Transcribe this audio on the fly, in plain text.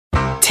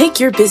Take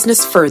your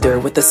business further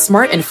with the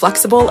smart and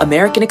flexible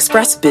American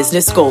Express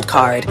Business Gold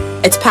Card.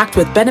 It's packed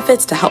with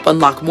benefits to help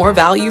unlock more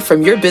value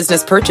from your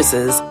business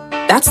purchases.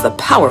 That's the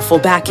powerful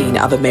backing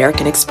of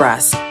American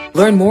Express.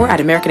 Learn more at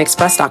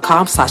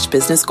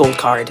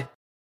americanexpress.com/businessgoldcard.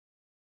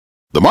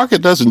 The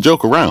market doesn't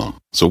joke around,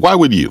 so why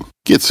would you?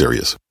 Get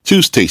serious.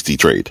 Choose Tasty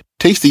Trade.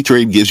 Tasty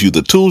Trade gives you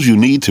the tools you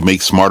need to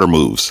make smarter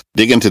moves.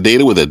 Dig into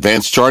data with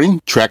advanced charting,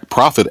 track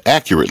profit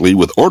accurately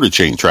with order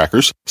chain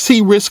trackers,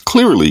 see risk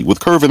clearly with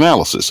curve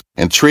analysis,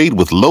 and trade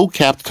with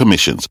low-capped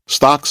commissions,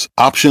 stocks,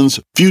 options,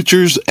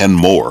 futures, and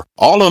more.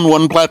 All on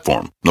one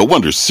platform. No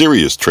wonder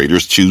serious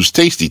traders choose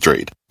Tasty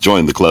Trade.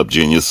 Join the club,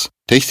 genius.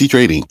 Tasty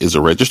Trading is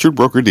a registered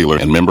broker-dealer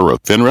and member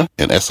of FINRA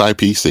and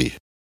SIPC.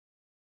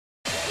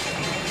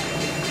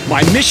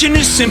 My mission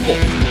is simple,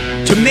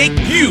 to make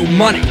you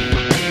money.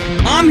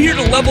 I'm here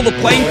to level the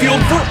playing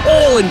field for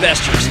all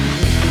investors.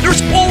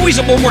 There's always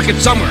a bull market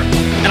somewhere,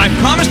 and I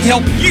promise to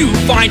help you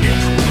find it.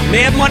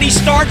 Mad Money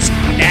starts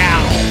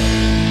now.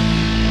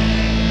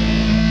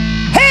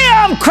 Hey,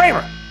 I'm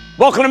Cramer.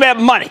 Welcome to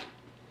Mad Money.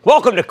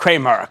 Welcome to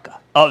Cramerica.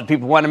 Other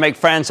people want to make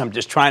friends. I'm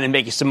just trying to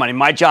make you some money.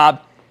 My job,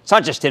 it's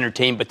not just to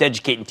entertain, but to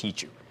educate and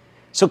teach you.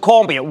 So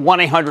call me at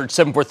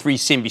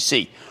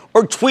 1-800-743-CNBC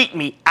or tweet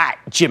me at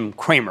Jim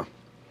Cramer.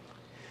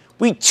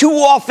 We too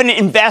often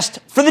invest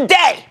for the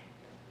day.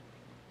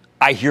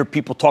 I hear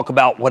people talk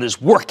about what is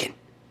working.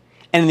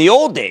 And in the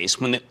old days,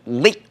 when the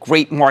late,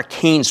 great Mark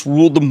Haynes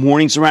ruled the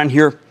mornings around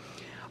here,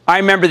 I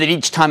remember that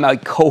each time I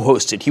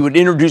co-hosted, he would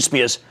introduce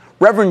me as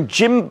Reverend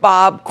Jim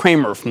Bob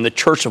Cramer from the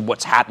Church of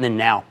What's Happening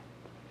Now.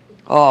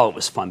 Oh, it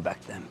was fun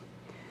back then.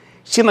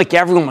 It seemed like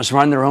everyone was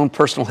running their own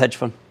personal hedge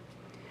fund.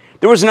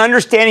 There was an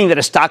understanding that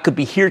a stock could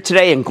be here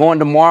today and gone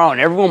tomorrow,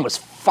 and everyone was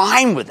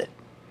fine with it.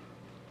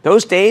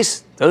 Those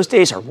days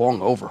are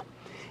long over.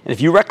 And if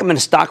you recommend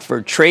a stock for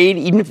a trade,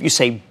 even if you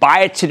say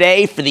buy it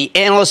today for the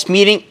analyst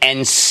meeting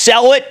and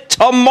sell it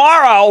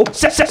tomorrow,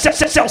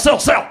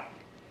 sell.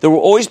 There will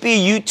always be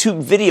a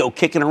YouTube video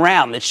kicking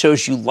around that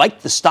shows you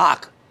liked the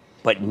stock,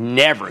 but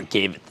never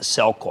gave it the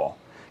sell call.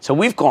 So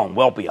we've gone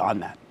well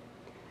beyond that.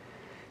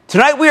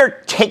 Tonight we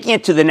are taking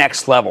it to the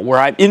next level, where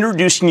I'm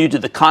introducing you to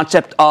the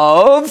concept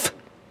of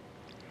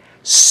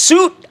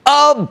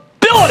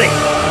suitability.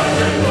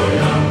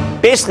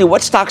 Basically,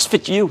 what stocks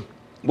fit you?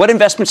 What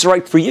investments are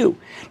right for you?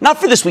 Not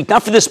for this week,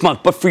 not for this month,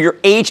 but for your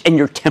age and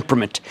your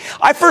temperament.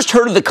 I first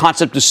heard of the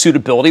concept of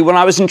suitability when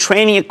I was in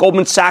training at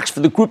Goldman Sachs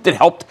for the group that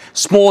helped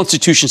small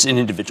institutions and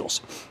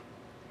individuals.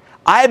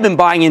 I had been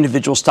buying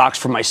individual stocks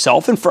for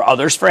myself and for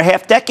others for a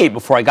half decade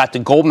before I got to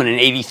Goldman in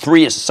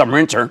 '83 as a summer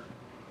intern.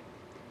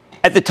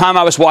 At the time,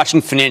 I was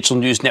watching Financial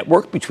News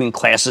Network between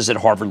classes at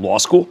Harvard Law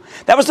School.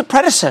 That was the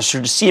predecessor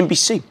to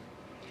CNBC.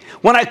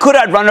 When I could,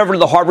 I'd run over to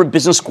the Harvard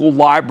Business School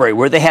library,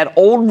 where they had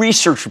old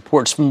research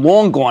reports from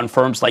long-gone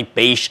firms like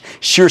Bache,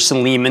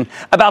 Shearson Lehman,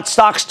 about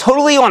stocks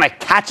totally on a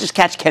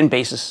catch-as-catch-can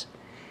basis.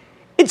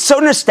 It's so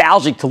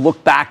nostalgic to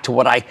look back to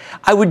what I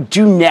would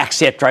do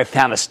next after I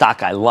found a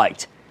stock I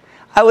liked.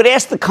 I would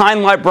ask the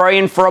kind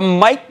librarian for a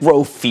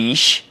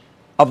microfiche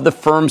of the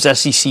firm's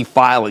SEC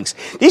filings.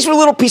 These were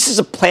little pieces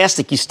of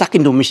plastic you stuck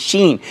into a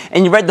machine,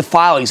 and you read the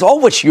filings,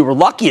 all which you were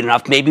lucky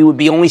enough maybe would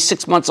be only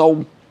 6 months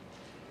old.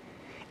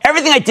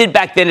 Everything I did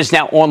back then is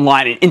now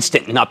online and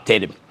instant and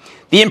updated.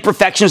 The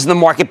imperfections in the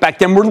market back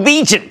then were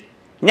legion.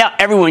 Now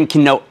everyone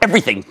can know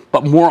everything,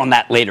 but more on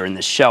that later in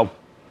this show.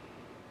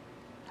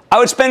 I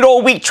would spend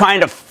all week trying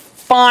to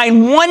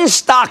find one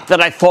stock that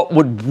I thought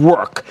would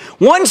work.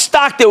 One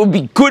stock that would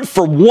be good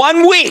for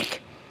 1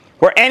 week,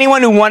 where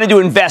anyone who wanted to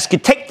invest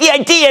could take the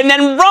idea and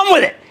then run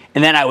with it.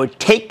 And then I would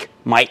take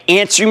my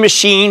answering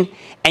machine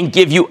and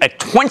give you a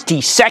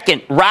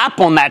 20-second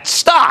wrap on that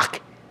stock.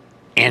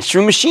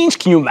 Answering machines,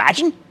 can you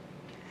imagine?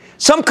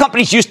 Some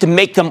companies used to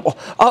make them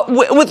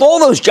with all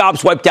those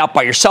jobs wiped out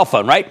by your cell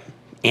phone, right?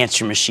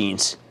 Answering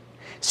machines.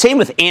 Same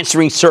with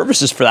answering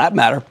services, for that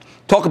matter.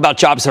 Talk about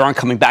jobs that aren't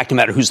coming back no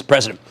matter who's the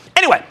president.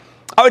 Anyway,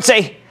 I would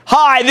say,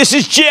 hi, this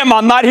is Jim.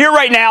 I'm not here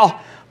right now,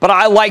 but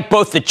I like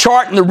both the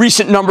chart and the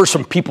recent numbers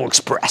from People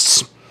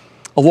Express,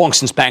 a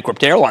long-since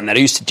bankrupt airline that I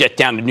used to jet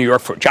down to New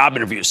York for job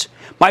interviews.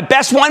 My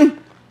best one?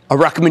 A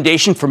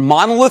recommendation for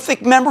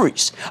Monolithic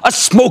Memories, a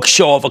smoke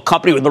show of a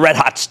company with a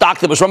red-hot stock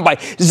that was run by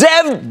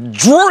Zeev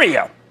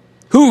Druria,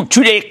 who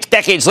 2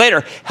 decades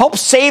later helped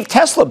save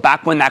Tesla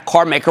back when that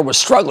car maker was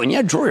struggling.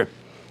 Yeah, Druria,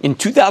 in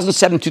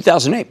 2007,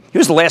 2008. He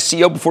was the last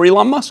CEO before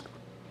Elon Musk.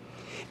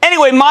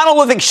 Anyway,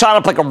 Monolithic shot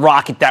up like a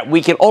rocket that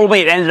week, and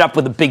ultimately it ended up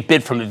with a big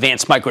bid from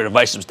Advanced Micro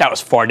Devices. That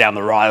was far down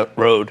the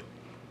road.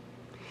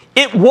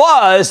 It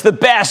was the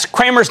best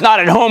Kramer's Not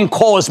at Home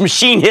call his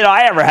machine hit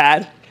I ever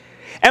had.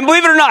 And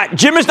believe it or not,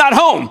 Jim is not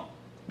home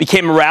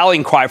became a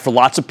rallying cry for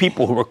lots of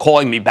people who were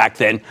calling me back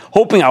then,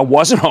 hoping I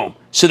wasn't home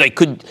so they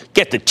could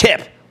get the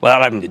tip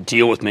without having to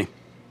deal with me.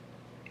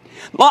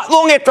 Not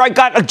long after I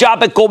got a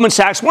job at Goldman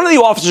Sachs, one of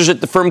the officers at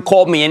the firm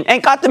called me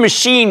and got the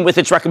machine with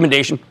its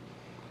recommendation.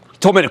 He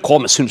told me to call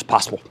him as soon as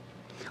possible.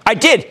 I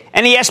did,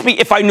 and he asked me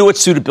if I knew what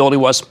suitability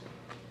was.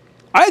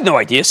 I had no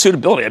idea.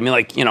 Suitability. I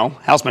mean,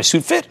 how's my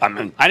suit fit? I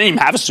didn't even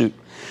have a suit.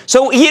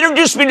 So he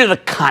introduced me to the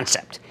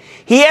concept.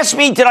 He asked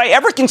me, did I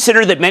ever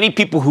consider that many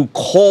people who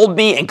called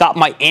me and got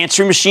my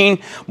answering machine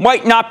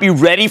might not be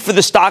ready for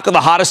the stock of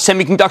the hottest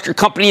semiconductor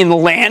company in the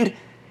land,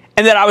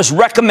 and that I was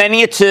recommending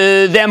it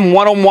to them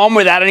one-on-one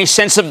without any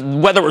sense of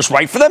whether it was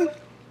right for them?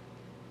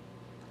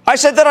 I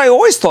said that I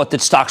always thought that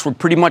stocks were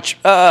pretty much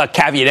a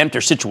caveat emptor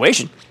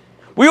situation.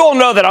 We all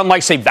know that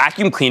unlike, say,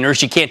 vacuum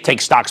cleaners, you can't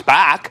take stocks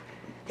back.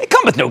 They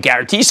come with no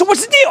guarantee, so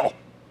what's the deal?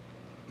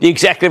 The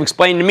executive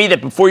explained to me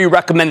that before you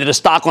recommended a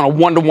stock on a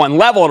one-to-one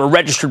level at a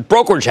registered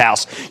brokerage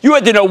house, you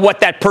had to know what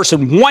that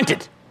person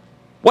wanted,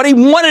 what he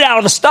wanted out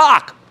of the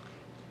stock.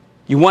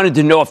 You wanted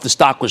to know if the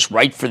stock was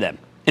right for them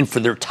and for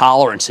their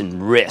tolerance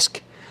and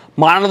risk.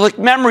 Monolithic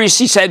Memories,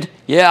 he said,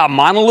 yeah,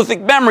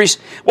 Monolithic Memories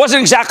wasn't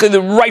exactly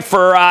the right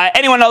for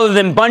anyone other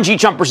than bungee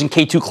jumpers and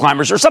K2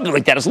 climbers or something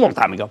like that. It's a long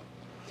time ago.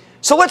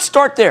 So let's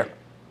start there.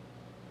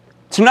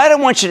 Tonight I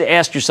want you to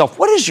ask yourself,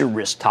 what is your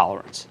risk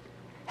tolerance?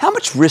 How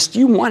much risk do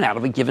you want out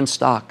of a given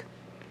stock?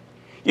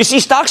 You see,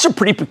 stocks are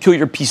pretty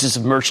peculiar pieces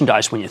of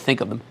merchandise when you think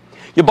of them.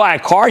 You buy a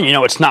car and you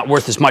know it's not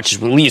worth as much as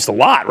when it leaves the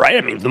lot, right?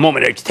 I mean, the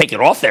moment you take it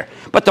off there.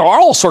 But there are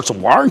all sorts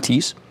of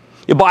warranties.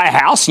 You buy a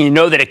house and you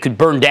know that it could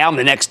burn down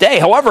the next day.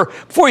 However,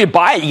 before you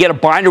buy it, you get a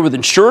binder with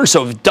insurance,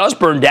 so if it does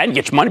burn down, you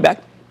get your money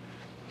back.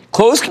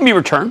 Clothes can be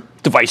returned,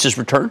 devices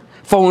returned,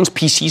 phones,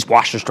 PCs,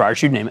 washers,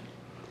 dryers, you name it.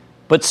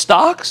 But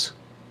stocks?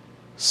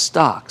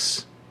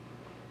 Stocks.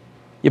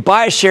 You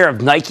buy a share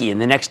of Nike and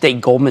the next day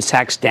Goldman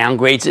Sachs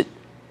downgrades it,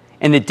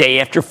 and the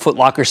day after Foot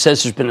Locker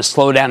says there's been a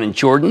slowdown in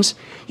Jordans,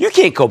 you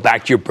can't go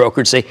back to your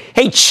broker and say,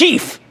 hey,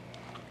 Chief,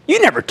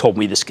 you never told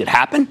me this could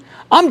happen.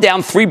 I'm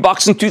down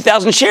 $3 in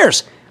 2,000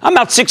 shares. I'm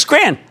out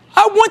 $6,000.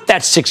 I want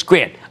that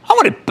 $6,000. I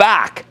want it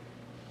back.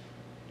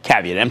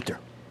 Caveat emptor.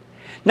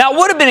 Now, it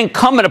would have been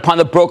incumbent upon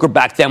the broker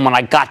back then when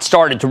I got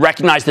started to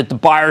recognize that the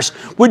buyers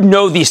would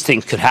know these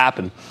things could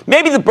happen.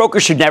 Maybe the broker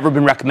should never have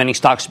been recommending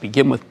stocks to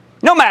begin with.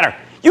 No matter.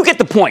 You get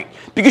the point.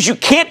 Because you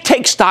can't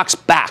take stocks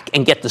back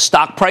and get the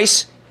stock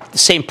price, the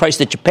same price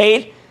that you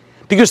paid,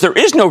 because there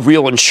is no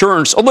real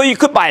insurance, although you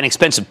could buy an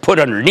expensive put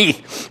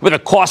underneath with a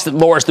cost that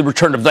lowers the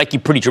return of Nike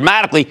pretty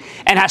dramatically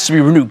and has to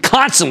be renewed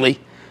constantly.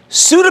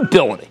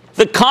 Suitability.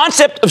 The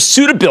concept of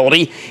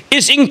suitability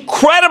is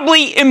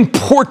incredibly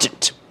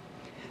important.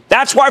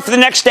 That's why for the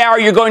next hour,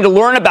 you're going to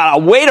learn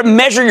about a way to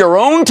measure your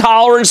own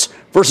tolerance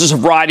versus a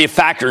variety of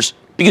factors.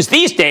 Because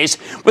these days,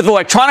 with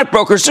electronic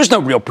brokers, there's no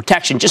real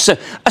protection. Just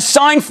a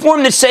signed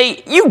form that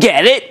say, you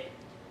get it.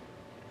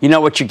 You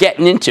know what you're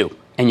getting into,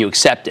 and you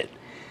accept it.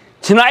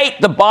 Tonight,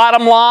 the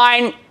bottom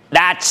line,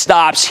 that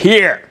stops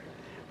here.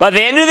 By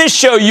the end of this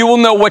show, you will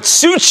know what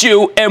suits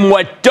you and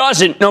what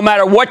doesn't, no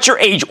matter what your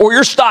age or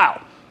your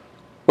style.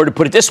 Or to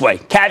put it this way,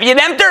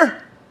 caveat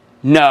emptor?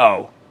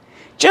 No.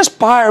 Just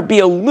buy or be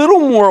a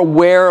little more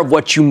aware of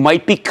what you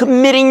might be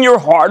committing your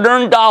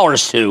hard-earned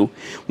dollars to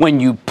when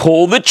you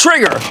pull the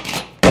trigger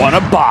on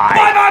a buy.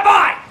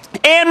 Buy!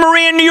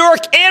 Anne-Marie in New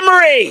York.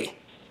 Anne-Marie.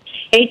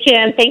 Hey,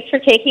 Jim. Thanks for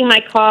taking my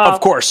call. Of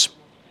course.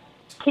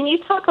 Can you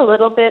talk a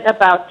little bit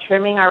about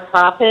trimming our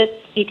profits?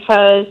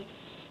 Because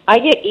I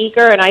get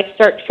eager and I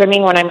start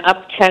trimming when I'm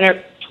up 10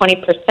 or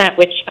 20%,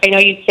 which I know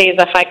you'd say is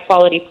a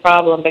high-quality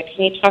problem, but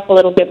can you talk a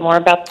little bit more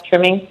about the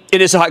trimming?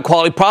 It is a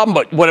high-quality problem,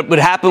 but what would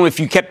happen if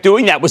you kept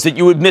doing that was that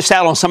you would miss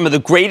out on some of the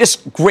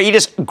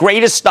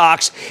greatest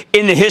stocks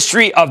in the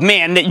history of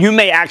man that you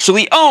may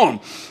actually own.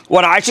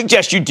 What I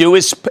suggest you do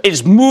is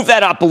move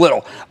that up a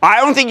little. I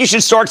don't think you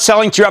should start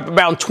selling till you're up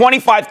about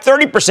 25,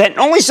 30% and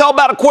only sell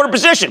about a quarter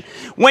position.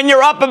 When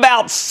you're up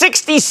about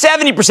 60,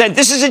 70%,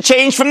 this is a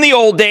change from the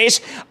old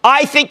days.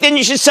 I think then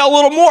you should sell a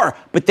little more,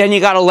 but then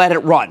you got to let it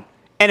run.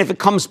 And if it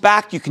comes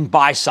back, you can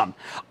buy some.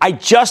 I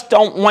just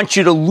don't want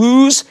you to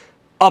lose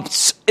a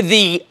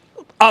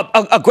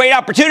great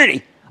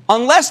opportunity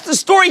unless the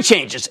story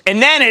changes.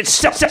 And then it's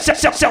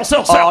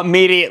sell.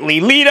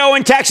 Immediately. Lito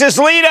in Texas.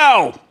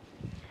 Lito.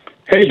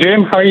 Hey,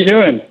 Jim. How are you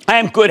doing? I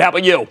am good. How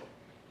about you?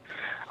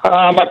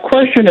 My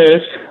question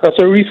is, as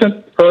a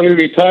recent early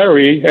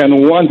retiree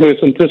and one who is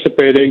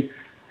anticipating,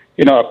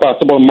 a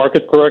possible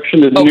market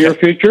correction in the near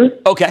future.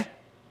 Okay.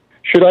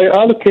 Should I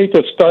allocate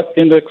a stock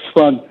index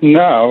fund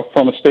now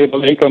from a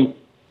stable income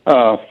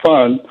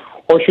fund,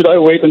 or should I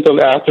wait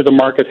until after the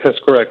market has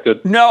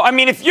corrected? No, I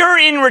mean, if you're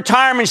in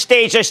retirement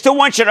stage, I still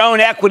want you to own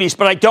equities,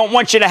 but I don't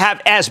want you to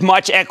have as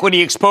much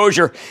equity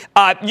exposure.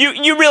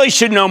 You really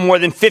should know more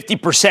than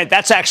 50%.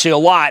 That's actually a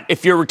lot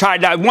if you're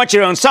retired. Now, I want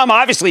you to own some,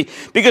 obviously,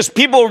 because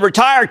people who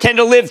retire tend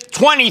to live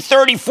 20,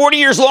 30, 40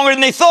 years longer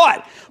than they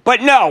thought.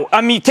 But no,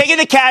 I mean, taking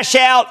the cash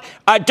out,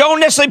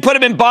 don't necessarily put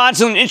them in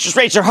bonds when interest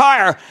rates are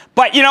higher.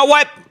 But you know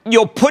what?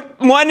 You'll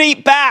put money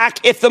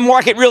back if the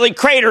market really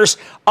craters.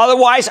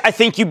 Otherwise, I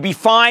think you'd be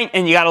fine,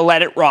 and you got to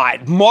let it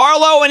ride.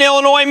 Marlo in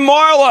Illinois.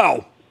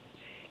 Marlo.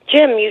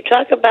 Jim, you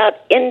talk about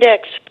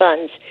index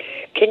funds.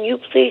 Can you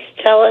please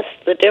tell us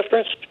the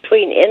difference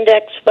between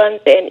index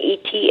funds and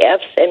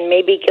ETFs and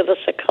maybe give us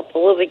a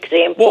couple of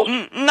examples?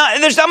 Well,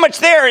 there's not much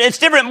there. It's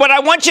different. What I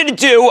want you to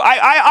do,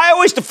 I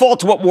always default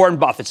to what Warren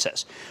Buffett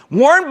says.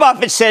 Warren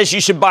Buffett says you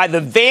should buy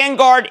the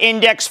Vanguard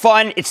Index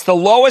Fund. It's the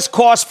lowest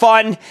cost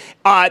fund.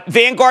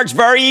 Vanguard's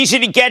very easy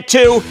to get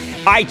to.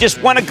 I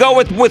just want to go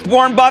with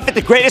Warren Buffett,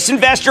 the greatest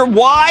investor.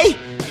 Why?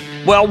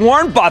 Well,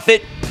 Warren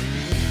Buffett,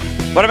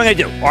 what am I going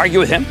to do? Argue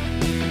with him?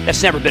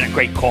 That's never been a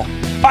great call.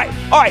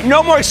 All right,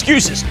 no more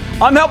excuses.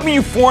 I'm helping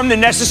you form the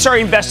necessary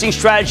investing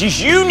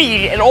strategies you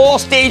need at all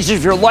stages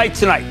of your life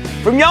tonight.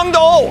 From young to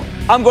old,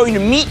 I'm going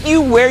to meet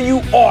you where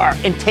you are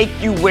and take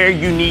you where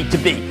you need to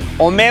be.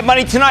 On Mad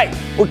Money tonight,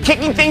 we're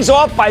kicking things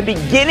off by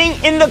beginning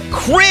in the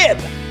crib.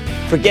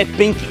 Forget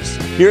binkies.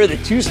 Here are the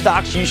 2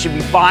 stocks you should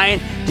be buying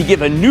to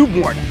give a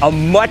newborn a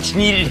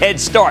much-needed head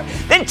start.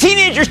 Then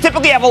teenagers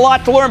typically have a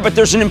lot to learn, but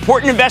there's an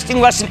important investing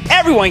lesson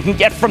everyone can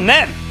get from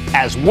them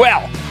as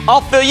well.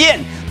 I'll fill you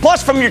in.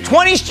 Plus, from your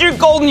 20s to your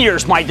golden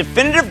years, my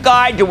definitive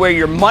guide to where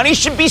your money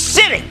should be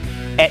sitting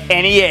at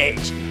any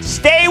age.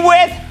 Stay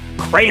with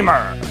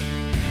Cramer.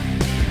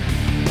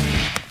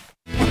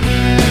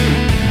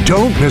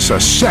 Don't miss a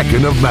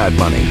second of Mad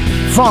Money.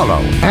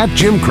 Follow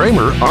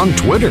 @JimCramer on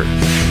Twitter.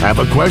 Have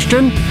a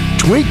question?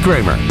 Tweet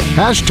Cramer.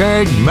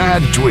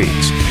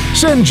 #MadTweets.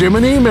 Send Jim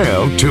an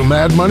email to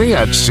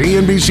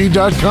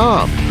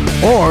madmoney@cnbc.com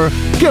or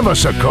give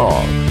us a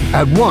call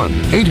at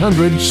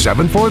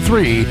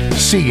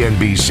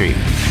 1-800-743-CNBC.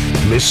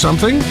 Miss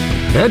something?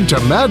 Head to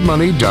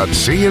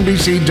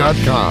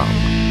madmoney.cnbc.com.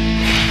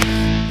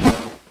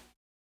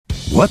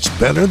 What's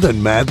better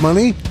than Mad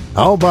Money?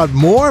 How about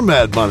more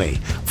Mad Money?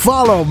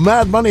 Follow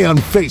Mad Money on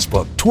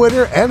Facebook,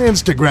 Twitter, and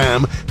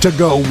Instagram to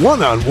go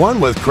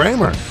one-on-one with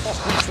Cramer.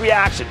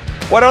 Reaction.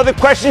 What other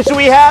questions do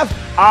we have?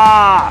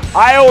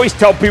 I always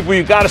tell people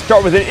you got to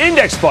start with an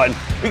index fund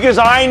because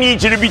I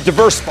need you to be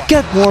diversified.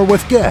 Get more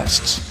with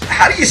guests.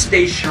 How do you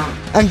stay sharp?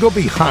 And go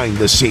behind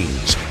the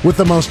scenes with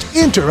the most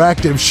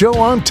interactive show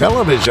on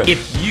television.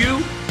 If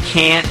you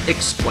can't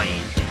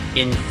explain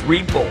in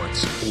 3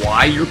 bullets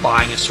why you're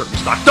buying a certain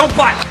stock, don't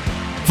buy it.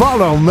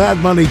 Follow Mad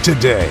Money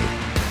today.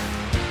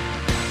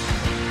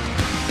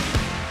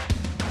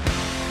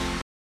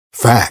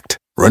 Fact.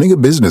 Running a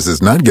business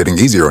is not getting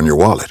easier on your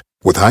wallet.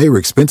 With higher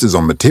expenses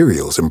on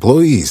materials,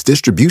 employees,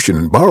 distribution,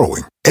 and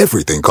borrowing,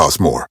 everything costs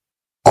more.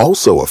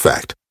 Also a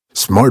fact.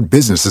 Smart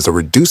businesses are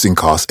reducing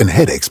costs and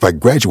headaches by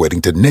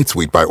graduating to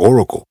NetSuite by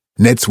Oracle.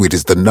 NetSuite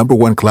is the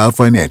 #1 cloud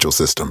financial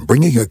system,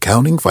 bringing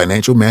accounting,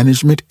 financial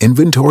management,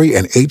 inventory,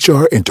 and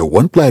HR into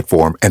one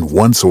platform and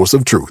one source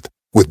of truth.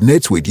 With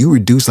NetSuite, you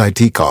reduce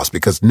IT costs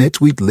because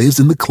NetSuite lives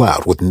in the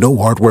cloud with no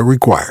hardware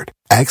required.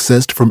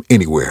 Accessed from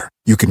anywhere.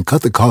 You can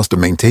cut the cost of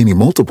maintaining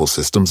multiple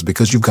systems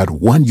because you've got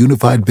one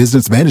unified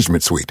business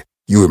management suite.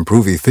 You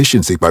improve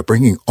efficiency by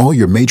bringing all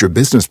your major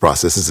business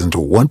processes into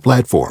one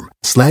platform,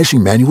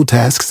 slashing manual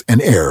tasks and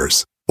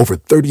errors. Over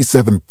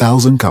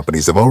 37,000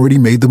 companies have already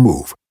made the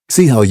move.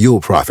 See how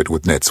you'll profit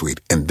with NetSuite,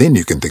 and then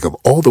you can think of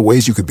all the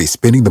ways you could be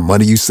spending the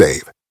money you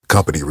save.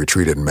 Company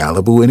retreat in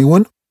Malibu,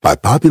 anyone? By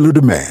popular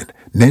demand,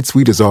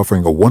 NetSuite is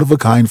offering a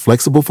one-of-a-kind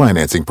flexible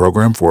financing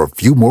program for a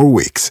few more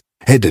weeks.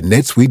 Head to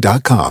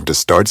netsuite.com to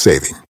start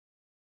saving.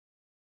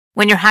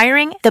 When you're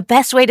hiring, the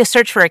best way to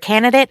search for a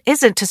candidate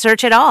isn't to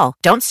search at all.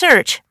 Don't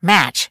search,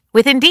 match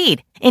with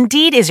Indeed.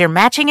 Indeed is your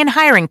matching and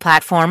hiring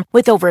platform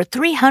with over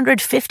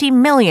 350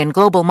 million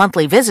global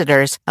monthly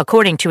visitors,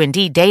 according to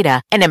Indeed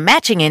data, and a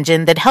matching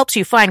engine that helps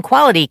you find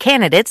quality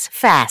candidates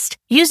fast.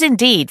 Use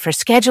Indeed for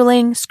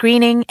scheduling,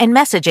 screening, and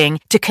messaging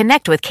to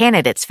connect with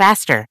candidates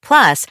faster.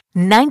 Plus,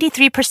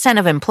 93%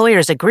 of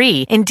employers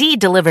agree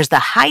Indeed delivers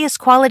the highest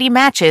quality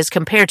matches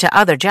compared to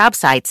other job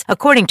sites,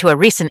 according to a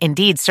recent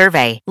Indeed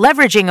survey.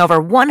 Leveraging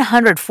over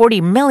 140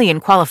 million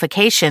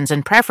qualifications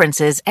and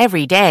preferences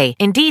every day,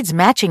 Indeed's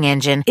matching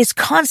engine is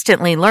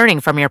constantly learning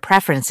from your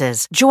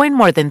preferences. Join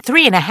more than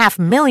 3.5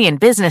 million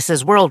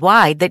businesses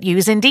worldwide that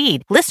use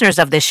Indeed. Listeners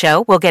of this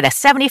show will get a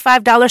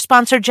 $75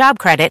 sponsored job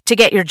credit to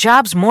get your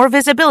jobs more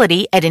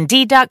visibility at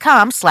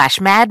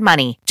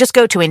Indeed.com/madmoney. Just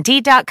go to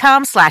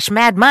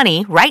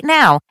Indeed.com/madmoney right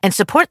now and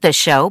support this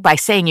show by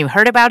saying you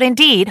heard about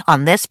Indeed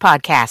on this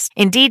podcast.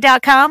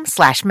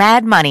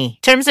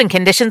 Indeed.com/madmoney. Terms and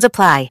conditions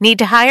apply. Need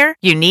to hire?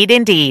 You need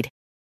Indeed.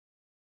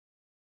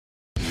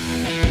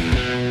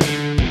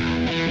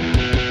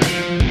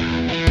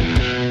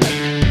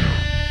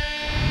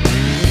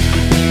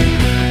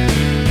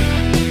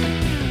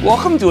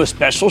 Welcome to a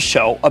special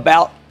show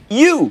about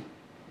you,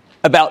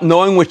 about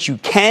knowing what you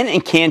can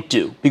and can't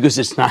do because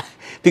it's not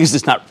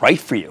right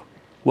for you.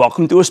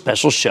 Welcome to a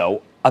special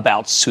show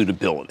about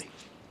suitability.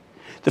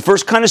 The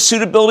first kind of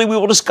suitability we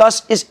will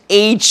discuss is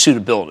age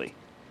suitability.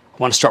 I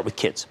want to start with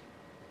kids,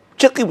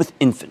 particularly with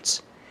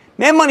infants.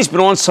 Mad Money's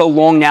been on so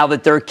long now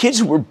that there are kids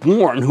who were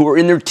born who are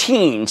in their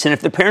teens, and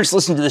if their parents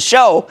listened to the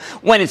show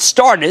when it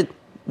started,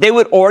 they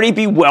would already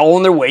be well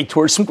on their way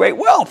towards some great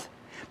wealth.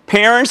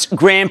 Parents,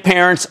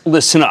 grandparents,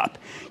 listen up.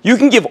 You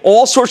can give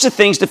all sorts of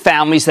things to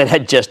families that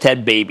had just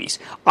had babies.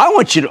 I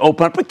want you to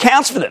open up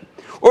accounts for them,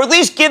 or at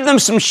least give them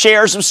some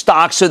shares of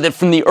stock so that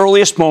from the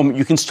earliest moment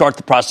you can start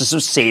the process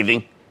of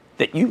saving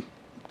that you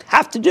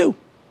have to do.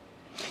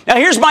 Now,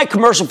 here's my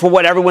commercial for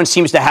what everyone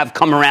seems to have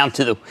come around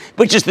to,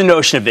 which is the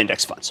notion of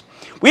index funds.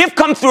 We have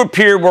come through a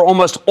period where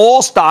almost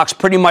all stocks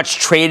pretty much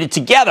traded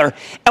together,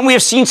 and we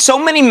have seen so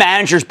many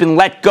managers been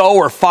let go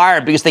or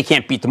fired because they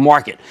can't beat the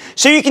market.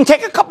 So you can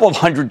take a couple of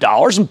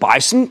 $100 and buy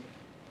some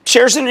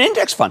shares in an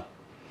index fund.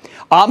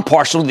 I'm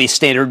partial to the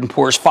Standard &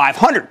 Poor's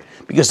 500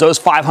 because those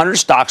 500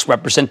 stocks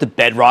represent the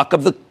bedrock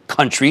of the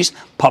country's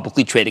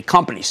publicly traded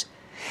companies.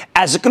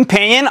 As a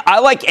companion, I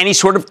like any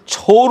sort of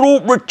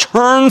total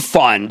return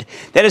fund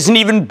that has an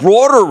even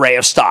broader array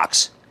of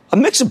stocks. A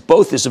mix of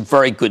both is a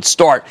very good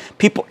start.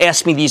 People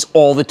ask me these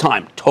all the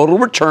time. Total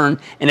return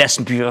and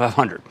S&P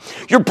 500.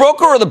 Your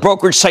broker or the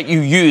brokerage site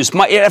you use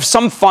might have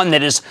some fund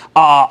that is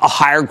a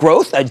higher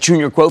growth, a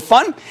junior growth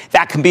fund.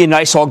 That can be a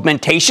nice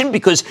augmentation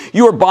because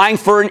you are buying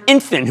for an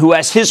infant who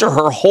has his or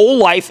her whole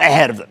life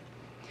ahead of them.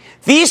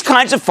 These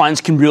kinds of funds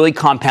can really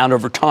compound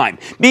over time,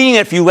 meaning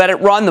that if you let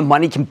it run, the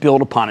money can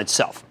build upon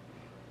itself.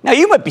 Now,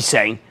 you might be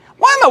saying,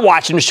 why am I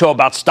watching a show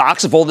about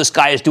stocks if all this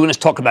guy is doing is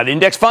talking about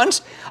index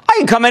funds? I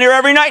can come in here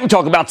every night and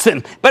talk about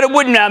them, but it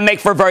wouldn't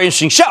make for a very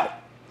interesting show.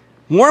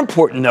 More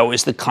important, though,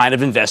 is the kind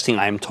of investing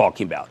I am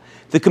talking about.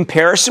 The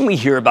comparison we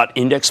hear about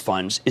index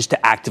funds is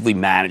to actively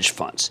managed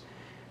funds.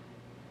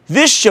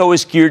 This show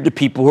is geared to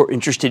people who are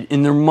interested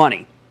in their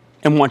money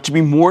and want to be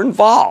more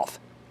involved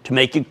to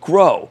make it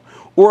grow,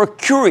 or are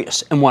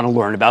curious and want to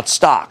learn about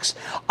stocks.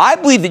 I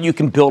believe that you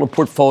can build a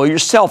portfolio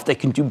yourself that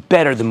can do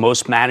better than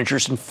most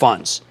managers and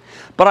funds.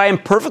 But I am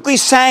perfectly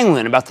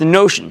sanguine about the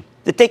notion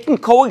that they can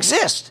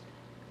coexist.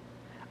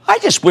 I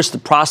just wish the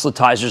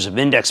proselytizers of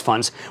index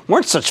funds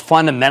weren't such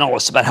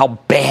fundamentalists about how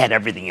bad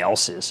everything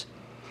else is.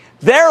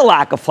 Their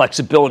lack of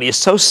flexibility is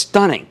so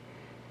stunning.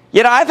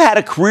 Yet I've had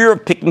a career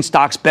of picking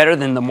stocks better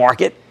than the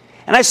market,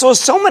 and I saw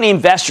so many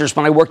investors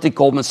when I worked at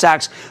Goldman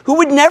Sachs who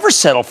would never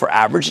settle for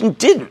average and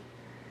didn't.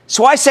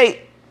 So I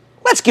say,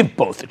 let's give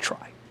both a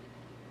try.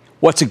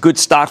 What's a good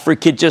stock for a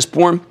kid just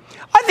born?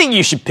 I think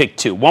you should pick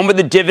two. One with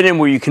a dividend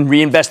where you can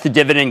reinvest the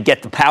dividend and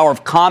get the power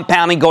of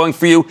compounding going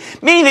for you,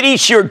 meaning that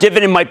each year a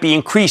dividend might be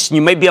increased and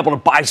you may be able to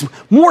buy some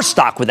more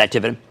stock with that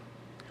dividend.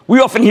 We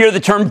often hear the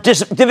term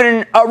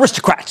dividend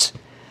aristocrats,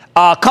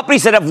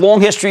 companies that have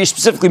long histories,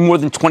 specifically more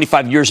than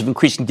 25 years of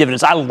increasing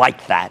dividends. I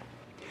like that.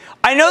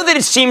 I know that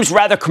it seems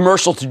rather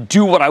commercial to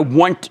do what I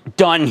want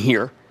done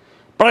here,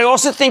 but I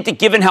also think that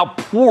given how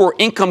poor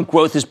income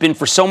growth has been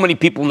for so many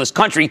people in this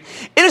country,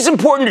 it is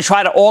important to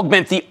try to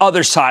augment the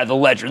other side of the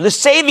ledger, the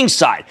savings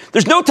side.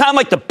 There's no time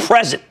like the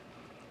present.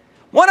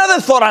 One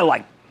other thought I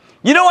like.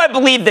 I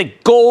believe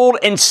that gold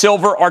and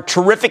silver are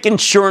terrific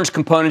insurance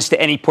components to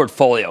any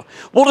portfolio.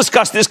 We'll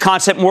discuss this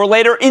concept more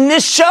later in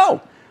this show.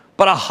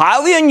 But a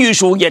highly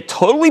unusual yet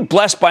totally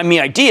blessed by me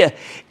idea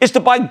is to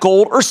buy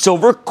gold or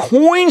silver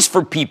coins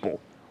for people,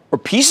 or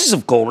pieces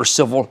of gold or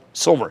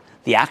silver,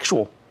 the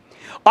actual.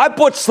 I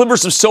bought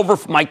slivers of silver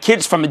for my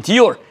kids from a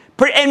dealer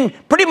and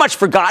pretty much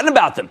forgotten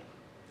about them.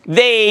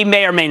 They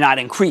may or may not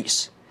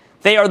increase.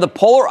 They are the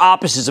polar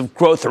opposites of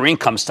growth or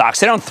income stocks.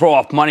 They don't throw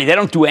off money. They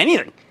don't do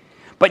anything.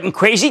 But in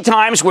crazy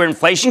times where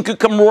inflation could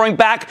come roaring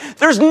back,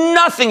 there's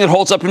nothing that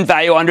holds up in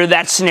value under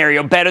that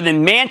scenario better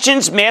than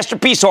mansions,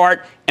 masterpiece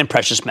art, and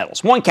precious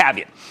metals. One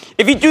caveat.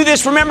 If you do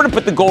this, remember to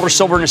put the gold or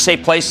silver in a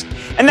safe place.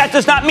 And that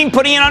does not mean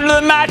putting it under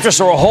the mattress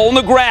or a hole in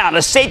the ground.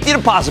 A safety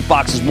deposit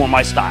box is more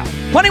my style.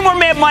 Plenty more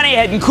Mad Money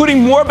ahead,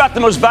 including more about the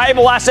most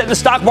valuable asset in the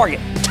stock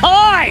market.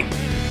 Time!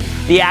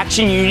 The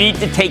action you need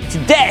to take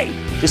today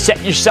to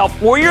set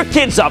yourself or your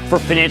kids up for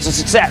financial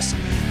success.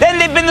 Then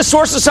they've been the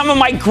source of some of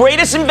my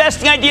greatest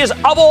investing ideas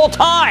of all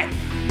time.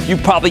 You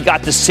probably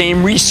got the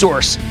same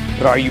resource,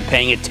 but are you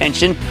paying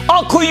attention?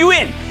 I'll clue you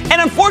in.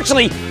 And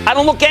unfortunately, I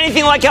don't look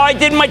anything like how I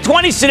did in my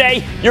 20s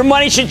today. Your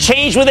money should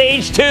change with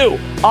age, too.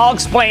 I'll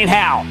explain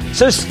how.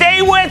 So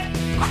stay with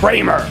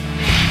Cramer.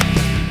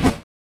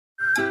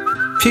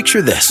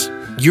 Picture this.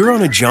 You're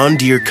on a John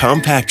Deere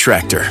compact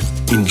tractor,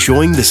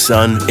 enjoying the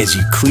sun as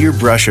you clear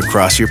brush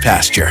across your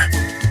pasture.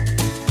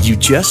 You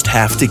just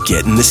have to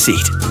get in the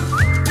seat.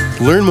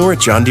 Learn more at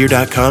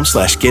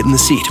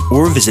johndeere.com/get-in-the-seat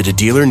or visit a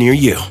dealer near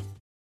you.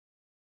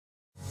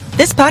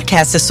 This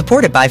podcast is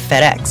supported by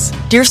FedEx.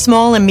 Dear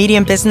small and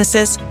medium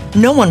businesses,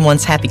 no one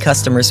wants happy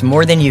customers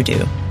more than you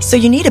do. So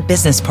you need a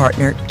business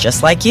partner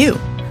just like you.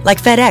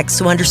 Like FedEx,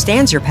 who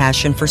understands your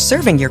passion for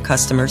serving your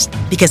customers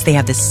because they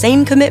have the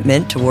same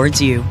commitment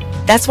towards you.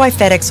 That's why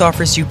FedEx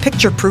offers you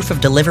picture proof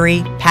of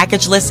delivery,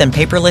 packageless and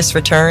paperless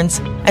returns,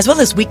 as well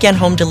as weekend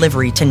home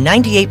delivery to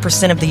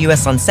 98% of the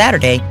U.S. on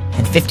Saturday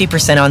and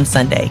 50% on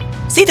Sunday.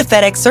 See the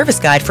FedEx service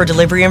guide for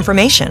delivery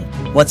information.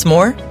 What's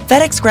more,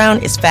 FedEx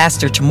Ground is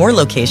faster to more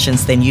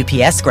locations than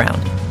UPS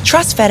Ground.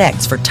 Trust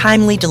FedEx for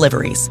timely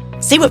deliveries.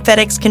 See what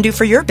FedEx can do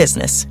for your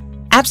business.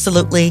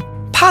 Absolutely,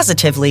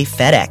 positively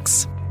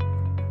FedEx.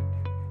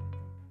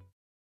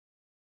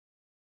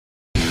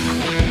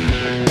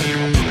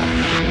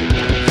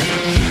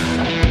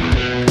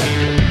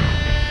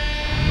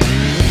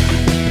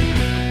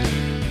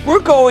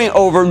 going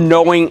over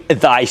knowing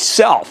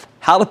thyself,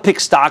 how to pick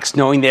stocks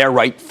knowing they are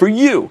right for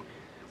you.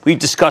 We've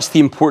discussed the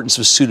importance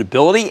of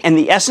suitability and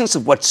the essence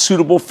of what's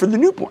suitable for the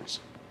newborns.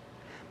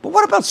 But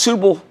what about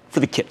suitable for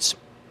the kids?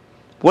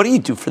 What do you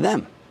do for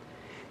them?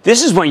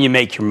 This is when you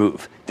make your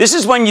move. This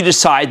is when you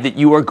decide that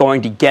you are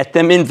going to get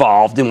them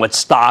involved in what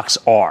stocks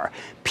are,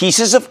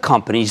 pieces of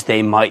companies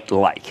they might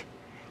like.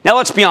 Now,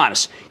 let's be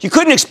honest. You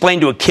couldn't explain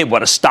to a kid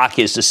what a stock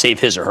is to save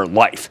his or her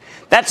life.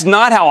 That's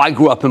not how I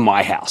grew up in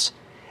my house.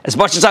 As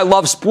much as I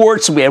love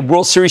sports, we had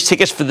World Series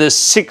tickets for the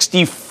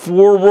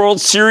 64 World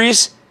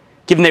Series,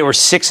 given they were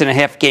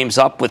 6.5 games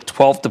up with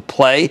 12 to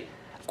play.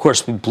 Of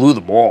course, we blew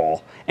them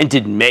all and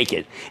didn't make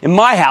it. In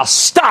my house,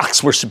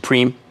 stocks were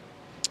supreme.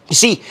 You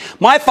see,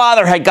 my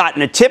father had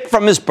gotten a tip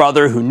from his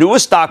brother who knew a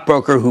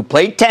stockbroker who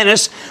played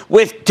tennis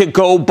to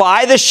go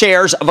buy the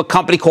shares of a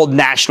company called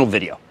National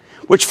Video,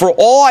 which for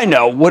all I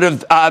know could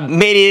have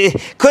made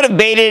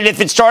it if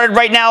it started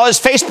right now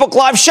as Facebook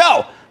Live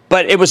show.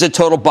 But it was a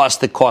total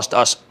bust that cost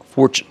us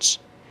fortunes.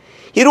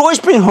 He'd always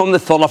bring home the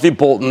Philadelphia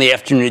Bolt in the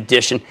afternoon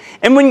edition,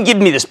 and wouldn't give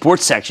me the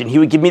sports section, he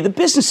would give me the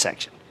business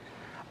section.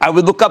 I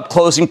would look up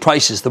closing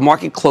prices. The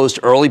market closed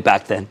early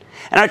back then.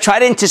 And I tried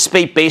to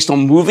anticipate based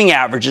on moving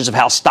averages of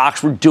how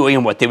stocks were doing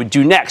and what they would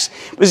do next.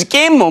 It was a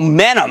game of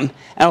momentum,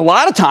 and a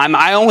lot of time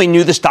I only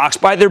knew the stocks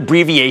by their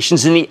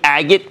abbreviations in the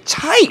agate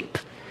type.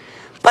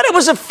 But it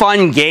was a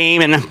fun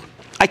game, and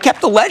I kept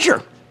the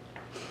ledger.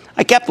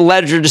 I kept the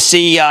ledger to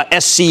see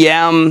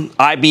SCM,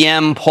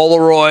 IBM,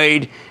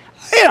 Polaroid,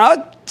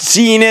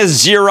 Zenith,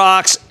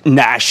 Xerox,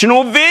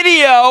 National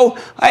Video.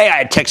 I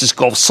had Texas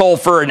Gulf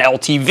Sulfur, an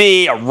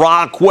LTV, a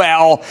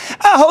Rockwell,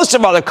 a host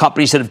of other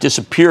companies that have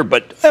disappeared,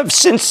 but have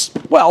since,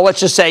 let's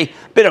just say,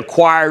 been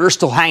acquired or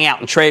still hang out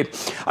and trade.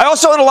 I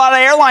also own a lot of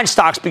airline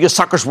stocks because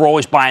suckers were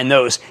always buying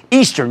those.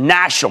 Eastern,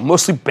 National,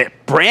 mostly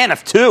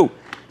Braniff, too.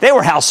 They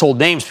were household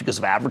names because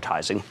of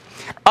advertising.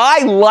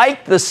 I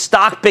liked the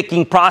stock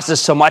picking process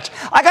so much,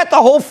 I got the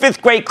whole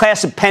fifth grade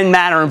class at Penn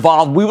Manor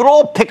involved. We would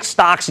all pick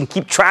stocks and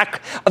keep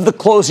track of the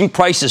closing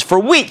prices for a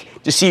week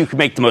to see who could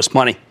make the most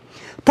money.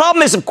 The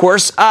problem is, of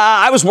course,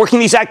 I was working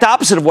the exact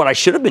opposite of what I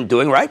should have been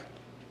doing, right?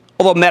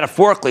 Although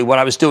metaphorically, what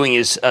I was doing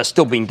is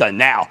still being done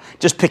now,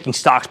 just picking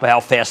stocks by how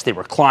fast they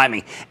were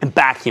climbing and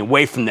backing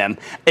away from them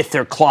if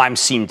their climb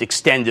seemed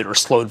extended or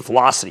slowed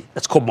velocity.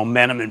 That's called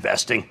momentum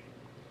investing.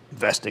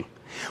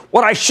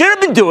 What I should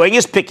have been doing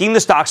is picking the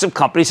stocks of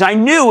companies I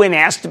knew and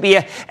asked to be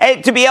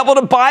able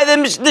to buy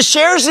them, the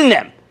shares in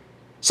them.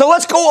 So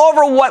let's go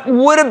over what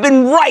would have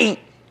been right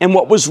and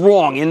what was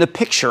wrong in the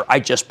picture I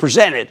just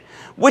presented,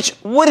 which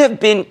would have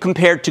been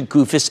compared to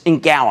Goofus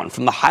and Gowan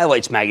from the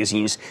highlights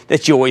magazines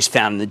that you always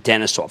found in the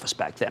dentist's office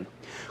back then.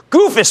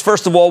 Goofus,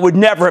 first of all, would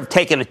never have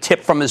taken a tip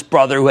from his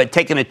brother, who had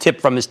taken a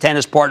tip from his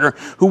tennis partner,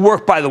 who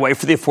worked, by the way,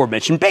 for the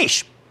aforementioned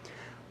Beige.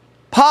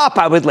 Pop,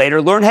 I would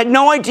later learn, had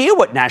no idea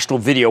what National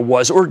Video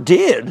was or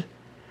did.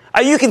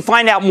 You can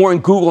find out more in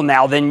Google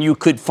now than you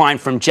could find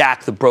from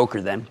Jack, the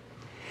broker then.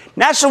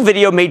 National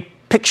Video made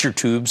picture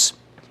tubes.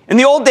 In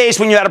the old days,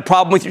 when you had a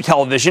problem with your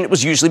television, it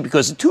was usually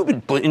because the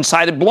tube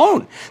inside had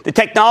blown. The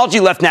technology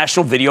left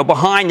National Video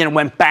behind, and it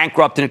went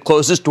bankrupt, and it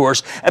closed its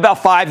doors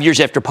about 5 years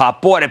after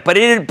Pop bought it. But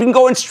it had been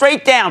going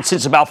straight down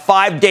since about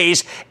 5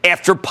 days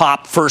after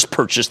Pop first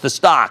purchased the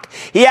stock.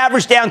 He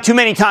averaged down too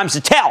many times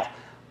to tell.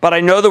 But I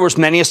know there was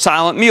many a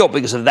silent meal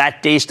because of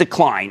that day's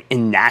decline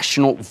in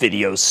National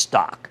Video's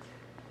stock.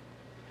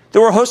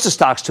 There were a host of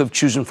stocks to have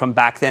chosen from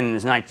back then in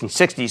the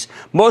 1960s.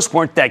 Most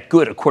weren't that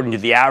good, according to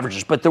the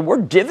averages, but there were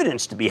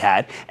dividends to be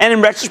had. And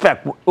in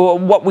retrospect,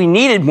 what we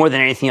needed more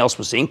than anything else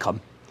was income.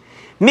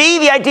 Me,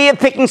 the idea of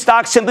picking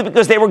stocks simply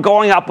because they were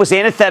going up was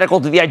antithetical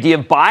to the idea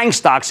of buying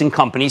stocks in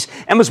companies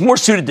and was more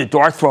suited to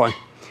dart throwing.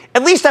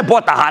 At least I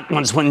bought the hot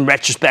ones when, in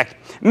retrospect,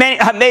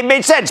 they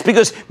made sense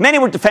because many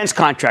were defense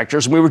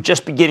contractors and we were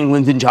just beginning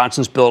Lyndon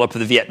Johnson's build-up for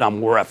the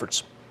Vietnam War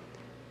efforts.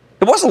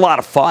 It was a lot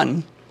of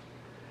fun.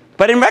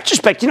 But in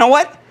retrospect, you know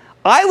what?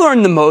 I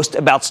learned the most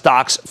about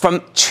stocks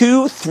from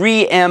 2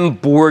 3M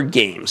board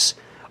games,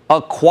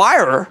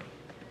 Acquire,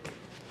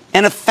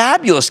 and a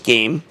fabulous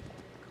game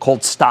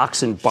called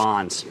Stocks and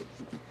Bonds.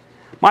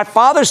 My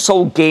father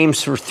sold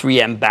games for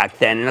 3M back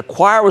then, and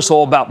Acquire was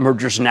all about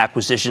mergers and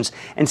acquisitions,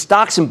 and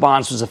Stocks and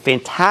Bonds was a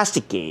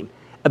fantastic game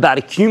about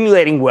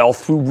accumulating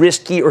wealth through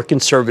risky or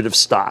conservative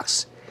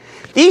stocks.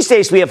 These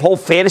days, we have whole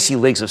fantasy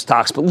leagues of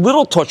stocks, but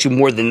little taught you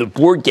more than the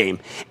board game,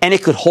 and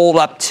it could hold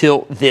up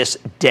till this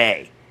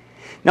day.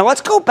 Now,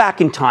 let's go back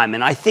in time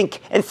and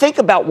think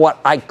about what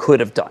I could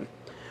have done.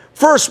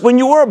 First, when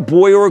you were a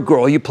boy or a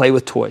girl, you play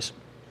with toys.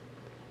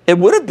 It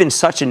would have been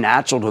such a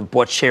natural to have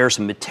bought shares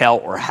in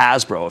Mattel or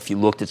Hasbro if you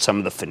looked at some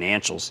of the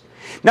financials.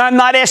 Now, I'm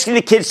not asking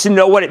the kids to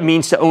know what it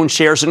means to own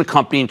shares in a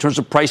company in terms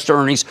of price to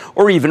earnings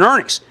or even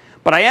earnings.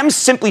 But I am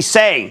simply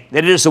saying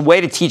that it is a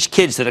way to teach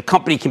kids that a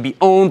company can be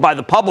owned by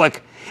the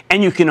public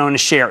and you can own a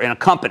share in a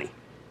company.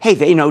 Hey,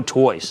 they know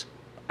toys.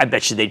 I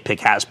bet you they'd pick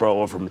Hasbro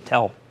over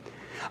Mattel.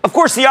 Of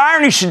course, the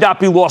irony should not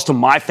be lost on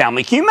my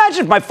family. Can you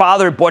imagine if my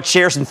father had bought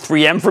shares in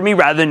 3M for me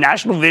rather than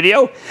National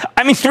Video?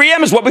 I mean,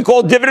 3M is what we call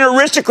a dividend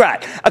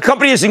aristocrat. A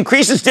company has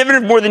increased its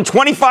dividend for more than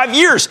 25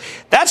 years.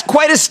 That's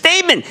quite a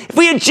statement. If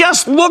we had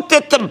just looked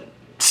at the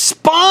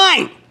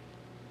spine.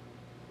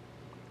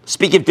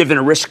 Speaking of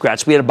dividend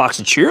aristocrats, we had a box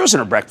of Cheerios on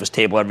our breakfast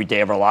table every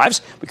day of our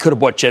lives. We could have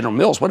bought General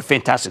Mills. What a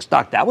fantastic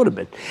stock that would have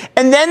been.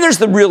 And then there's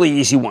the really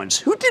easy ones.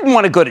 Who didn't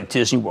want to go to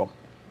Disney World?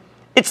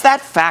 It's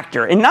that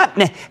factor, and not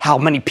how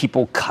many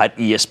people cut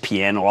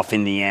ESPN off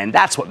in the end.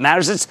 That's what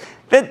matters. It's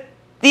that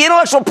the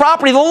intellectual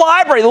property, the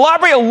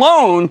library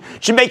alone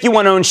should make you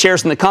want to own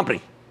shares in the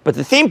company. But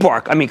the theme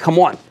park, I mean, come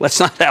on. Let's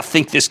not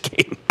outthink this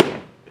game.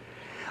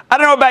 I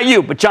don't know about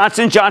you, but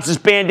Johnson & Johnson's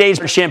Band-Aids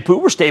and shampoo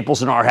were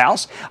staples in our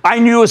house. I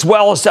knew as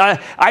well as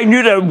I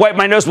knew to wipe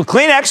my nose with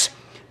Kleenex.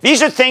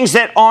 These are things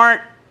that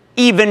aren't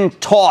even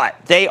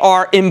taught. They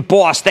are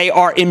embossed. They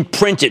are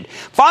imprinted.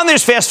 Finally,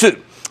 there's fast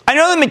food. I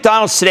know that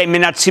McDonald's today may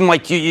not seem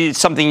like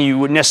something you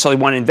would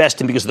necessarily want to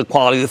invest in because of the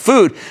quality of the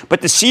food,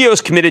 but the CEO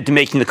is committed to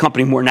making the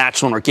company more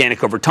natural and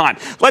organic over time.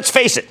 Let's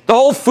face it, the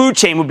whole food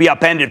chain would be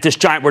upended if this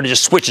giant were to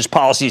just switch its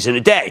policies in a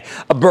day.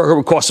 A burger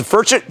would cost a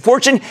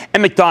fortune,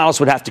 and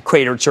McDonald's would have to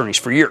crater its earnings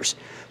for years.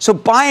 So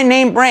buy a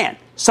name brand,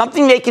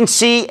 something they can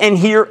see and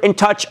hear and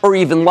touch or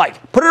even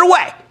like. Put it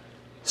away.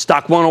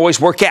 Stock won't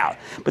always work out.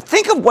 But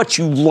think of what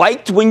you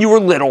liked when you were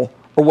little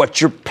or what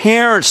your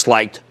parents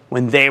liked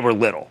when they were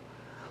little.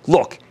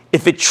 Look,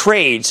 if it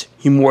trades,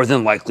 you more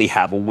than likely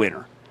have a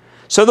winner.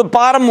 So the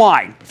bottom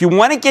line, if you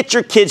want to get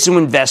your kids into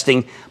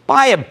investing,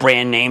 buy a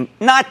brand name,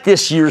 not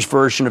this year's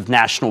version of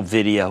National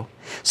Video.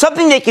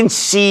 Something they can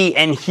see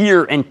and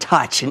hear and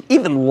touch and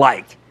even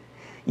like.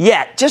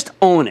 Yet, just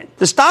own it.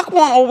 The stock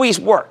won't always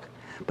work.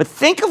 But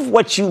think of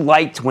what you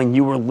liked when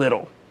you were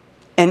little.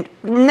 And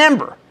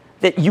remember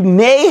that you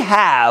may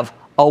have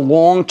a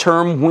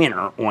long-term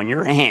winner on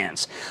your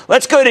hands.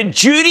 Let's go to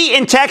Judy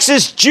in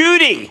Texas.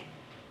 Judy.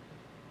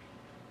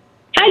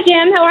 Hi,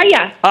 Jim. How are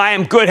you? I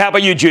am good. How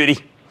about you, Judy?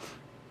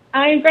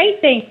 I'm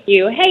great, thank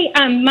you. Hey,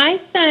 my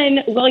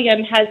son,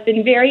 William, has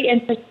been very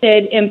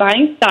interested in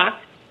buying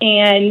stocks,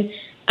 and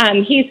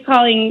he's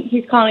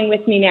calling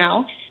with me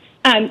now.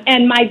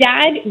 And my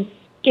dad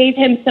gave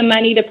him some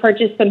money to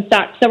purchase some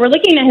stocks. So we're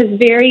looking at his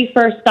very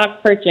first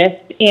stock purchase,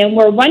 and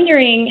we're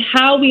wondering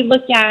how we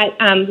look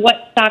at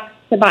what stocks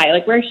to buy.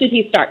 Like, where should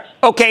he start?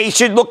 Okay, you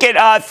should look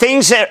at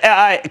things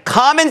that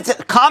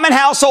common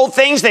household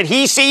things that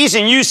he sees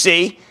and you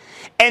see.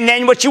 And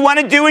then what you want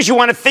to do is you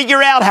want to figure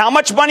out how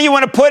much money you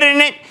want to put in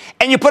it,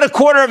 and you put a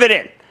quarter of it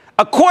in.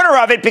 A quarter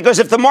of it, because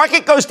if the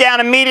market goes down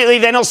immediately,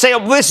 then he'll say,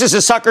 oh, this is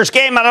a sucker's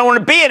game, I don't want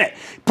to be in it.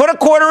 Put a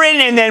quarter in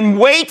and then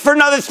wait for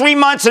another 3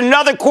 months,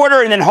 another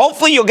quarter, and then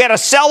hopefully you'll get a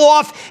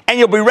sell-off and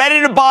you'll be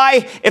ready to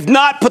buy. If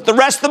not, put the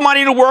rest of the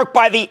money to work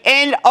by the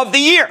end of the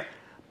year.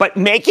 But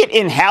make it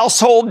in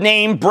household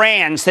name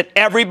brands that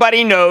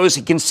everybody knows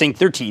and can sink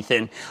their teeth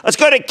in. Let's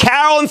go to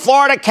Carol in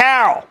Florida.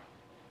 Carol.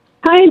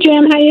 Hi,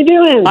 Jim. How you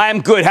doing?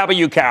 I'm good. How about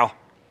you, Carol?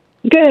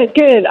 Good,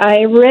 good.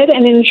 I read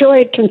and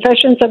enjoyed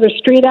Confessions of a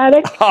Street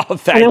Addict. Oh,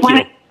 thank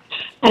you.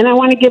 And I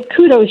want to give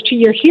kudos to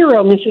your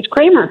hero, Mrs.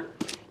 Kramer.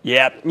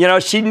 Yeah, you know,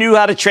 she knew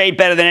how to trade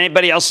better than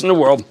anybody else in the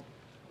world.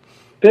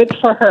 Good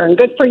for her and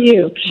good for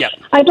you. Yep.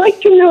 I'd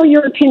like to know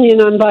your opinion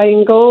on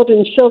buying gold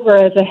and silver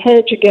as a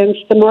hedge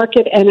against the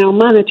market and our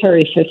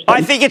monetary system.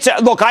 I think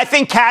I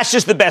think cash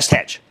is the best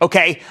hedge,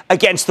 okay,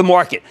 against the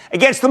market.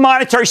 Against the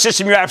monetary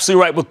system, you're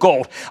absolutely right with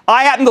gold.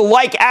 I happen to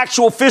like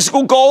actual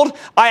physical gold.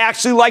 I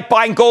actually like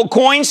buying gold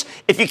coins.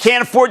 If you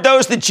can't afford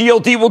those, the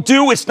GLD will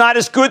do. It's not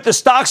as good. The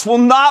stocks will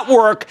not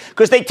work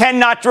because they tend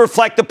not to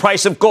reflect the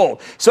price of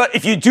gold. So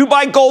if you do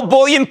buy gold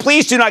bullion,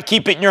 please do not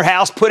keep it in your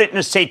house. Put it in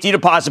a safety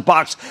deposit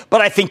box.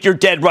 But I think you're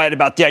dead right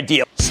about the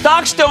idea.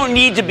 Stocks don't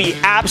need to be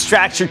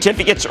abstract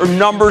certificates or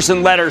numbers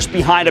and letters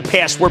behind a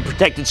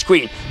password-protected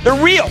screen. They're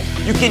real.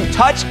 You can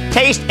touch,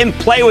 taste, and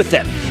play with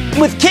them.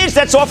 With kids,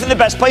 that's often the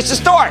best place to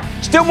start.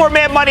 Still more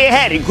Mad Money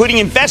ahead, including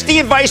investing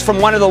advice from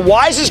one of the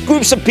wisest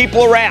groups of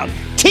people around.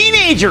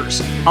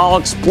 Teenagers! I'll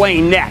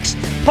explain next.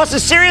 Plus a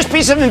serious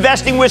piece of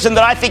investing wisdom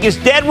that I think is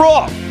dead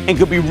wrong and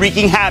could be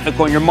wreaking havoc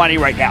on your money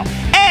right now.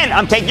 And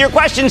I'm taking your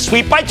questions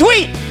tweet by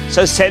tweet.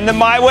 So send them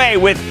my way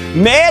with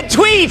Mad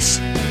Tweets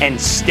and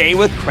stay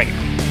with Kramer.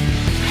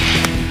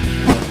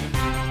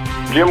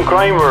 Jim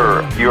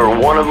Kramer, you're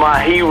one of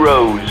my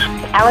heroes.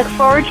 I look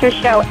forward to your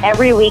show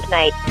every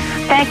weeknight.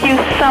 Thank you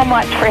so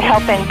much for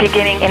helping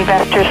beginning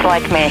investors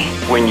like me.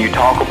 When you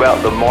talk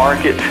about the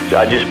market,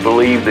 I just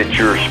believe that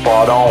you're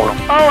spot on.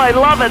 Oh, I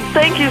love it.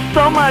 Thank you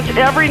so much.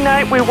 Every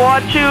night we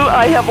watch you,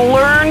 I have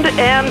learned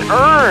and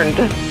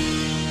earned.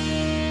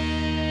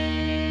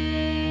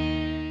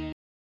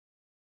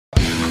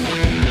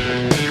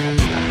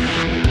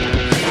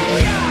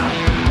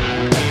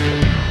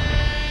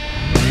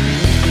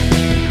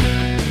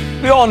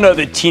 We all know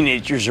that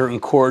teenagers are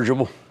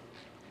incorrigible.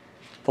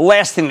 The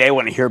last thing they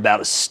want to hear about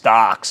is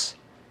stocks.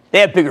 They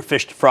have bigger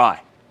fish to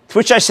fry. To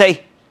which I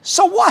say,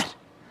 so what?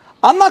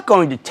 I'm not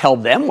going to tell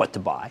them what to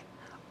buy.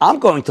 I'm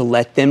going to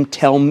let them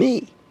tell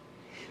me.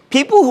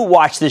 People who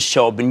watch this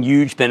show have been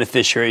huge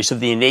beneficiaries of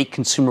the innate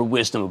consumer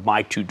wisdom of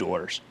my two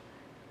daughters.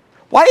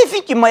 Why do you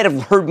think you might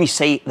have heard me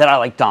say that I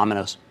like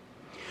Domino's?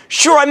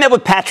 Sure, I met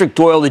with Patrick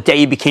Doyle the day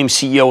he became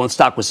CEO and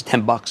stock was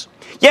 $10.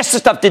 Yes, the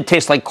stuff did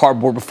taste like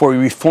cardboard before we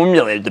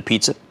reformulated the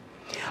pizza.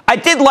 I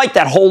did like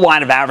that whole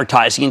line of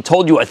advertising and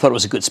told you I thought it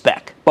was a good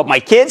spec. But my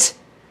kids,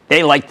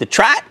 they liked the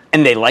Trat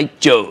and they liked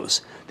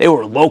Joe's. They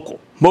were local.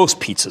 Most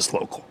pizza's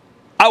local.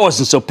 I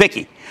wasn't so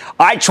picky.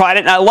 I tried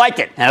it and I liked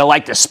it, and I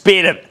liked the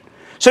speed of it.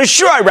 So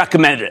sure, I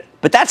recommended it,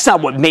 but that's not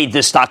what made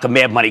this stock a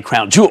Mad Money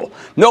crown jewel.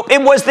 Nope,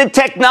 it was the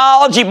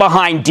technology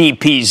behind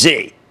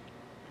DPZ.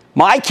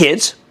 My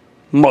kids,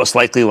 most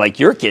likely like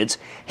your kids,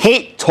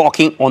 hate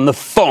talking on the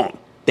phone.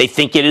 They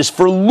think it is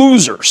for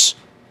losers.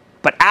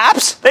 But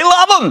apps, they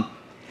love them.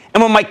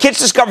 And when my kids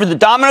discovered the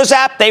Domino's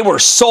app, they were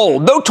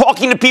sold. No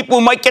talking to people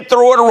who might get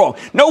their order wrong.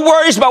 No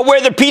worries about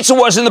where their pizza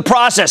was in the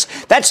process.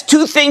 That's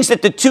two things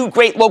that the two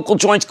great local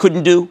joints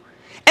couldn't do.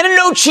 And a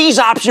no cheese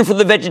option for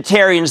the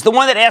vegetarians, the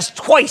one that asked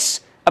twice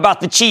about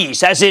the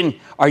cheese, as in,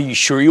 are you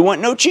sure you want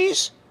no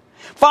cheese?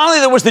 Finally,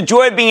 there was the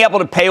joy of being able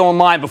to pay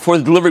online before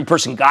the delivery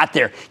person got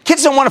there.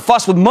 Kids don't want to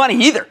fuss with money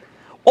either.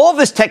 All of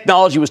this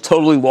technology was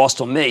totally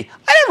lost on me.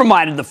 I never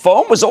minded the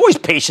phone, was always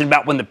patient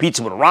about when the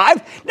pizza would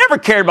arrive, never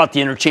cared about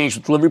the interchange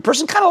with the delivery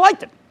person, kind of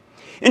liked it.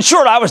 In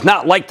short, I was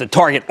not like the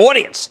target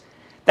audience.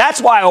 That's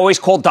why I always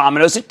call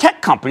Domino's a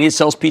tech company that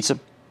sells pizza.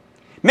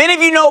 Many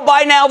of you know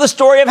by now the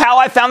story of how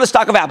I found the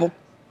stock of Apple.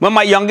 When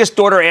my youngest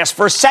daughter asked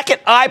for a second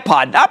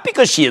iPod, not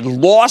because she had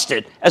lost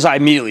it, as I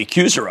immediately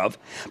accused her of,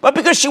 but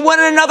because she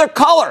wanted another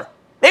color.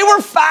 They were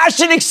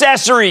fashion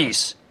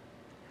accessories.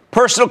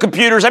 Personal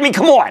computers, I mean,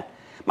 come on.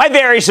 My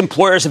various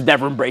employers have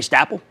never embraced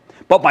Apple,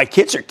 but my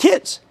kids are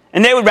kids,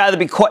 and they would rather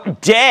be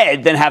caught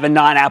dead than have a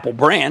non-Apple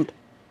brand.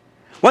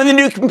 When the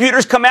new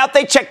computers come out,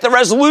 they check the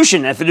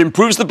resolution. If it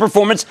improves the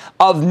performance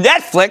of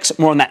Netflix,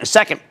 more on that in a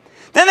second,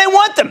 then they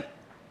want them.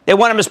 They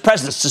want them as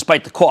presents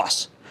despite the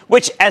costs,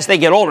 which, as they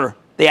get older,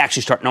 they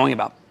actually start knowing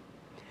about.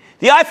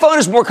 The iPhone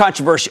is more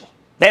controversial.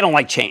 They don't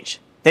like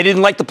change. They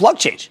didn't like the plug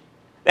change.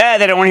 They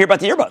don't want to hear about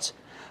the earbuds.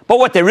 But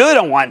what they really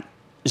don't want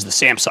is the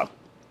Samsung.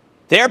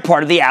 They're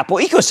part of the Apple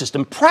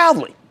ecosystem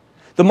proudly.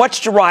 The much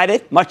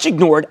derided, much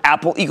ignored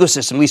Apple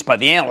ecosystem, at least by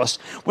the analysts,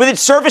 with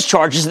its service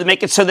charges that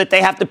make it so that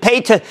they have to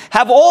pay to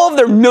have all of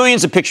their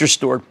millions of pictures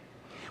stored.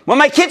 When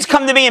my kids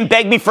come to me and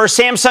beg me for a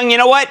Samsung, you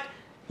know what?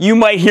 You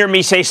might hear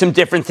me say some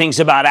different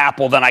things about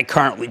Apple than I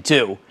currently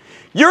do.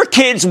 Your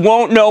kids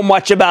won't know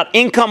much about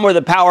income or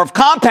the power of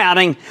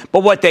compounding,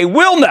 but what they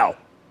will know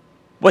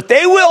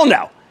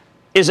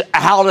is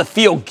how to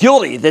feel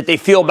guilty that they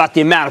feel about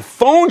the amount of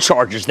phone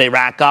charges they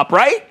rack up,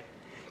 right?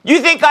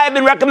 You think I have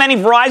been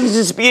recommending Verizon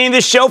since the beginning of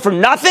this show for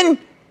nothing?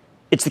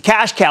 It's the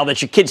cash cow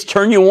that your kids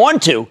turn you on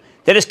to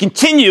that has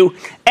continued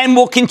and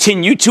will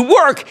continue to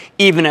work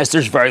even as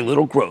there's very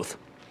little growth.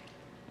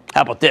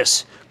 How about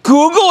this?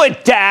 Google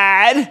it,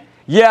 Dad.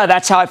 Yeah,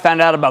 that's how I found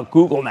out about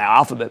Google now,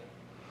 Alphabet.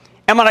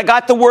 And when I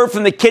got the word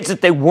from the kids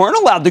that they weren't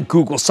allowed to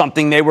Google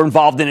something they were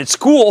involved in at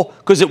school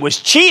because it was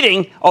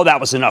cheating, oh,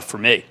 that was enough for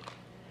me.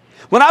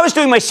 When I was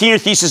doing my senior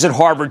thesis at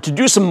Harvard to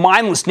do some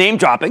mindless name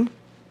dropping,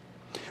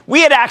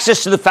 we had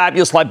access to the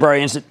fabulous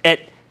librarians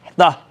at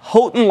the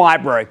Houghton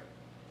Library.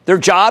 Their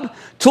job?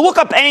 To look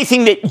up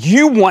anything that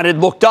you wanted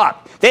looked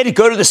up. They had to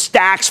go to the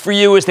stacks for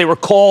you, as they were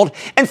called,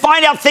 and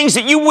find out things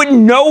that you wouldn't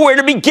know where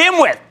to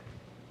begin with.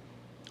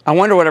 I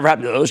wonder whatever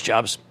happened to those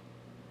jobs.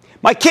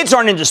 My kids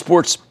aren't into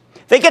sports.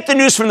 They get the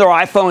news from their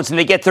iPhones and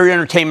they get their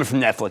entertainment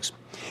from Netflix.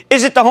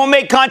 Is it the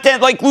homemade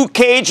content like Luke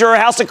Cage or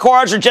House of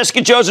Cards or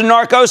Jessica Jones or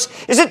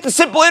Narcos? Is it the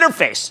simple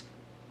interface?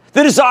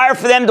 The desire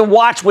for them to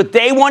watch what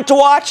they want to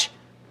watch?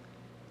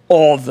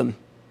 All of them.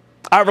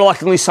 I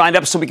reluctantly signed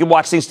up so we could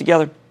watch things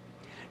together.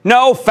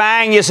 No,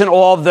 FANG isn't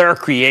all of their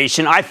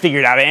creation. I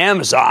figured out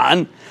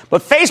Amazon.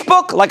 But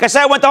Facebook, like I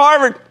said, I went to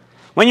Harvard.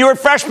 When you were a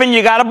freshman,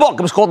 you got a book.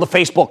 It was called The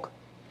Facebook.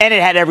 And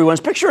it had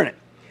everyone's picture in it.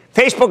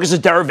 Facebook is a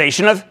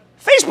derivation of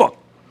Facebook.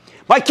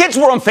 My kids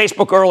were on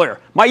Facebook earlier.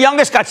 My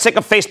youngest got sick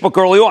of Facebook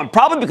early on,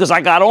 probably because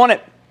I got on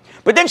it.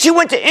 But then she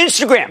went to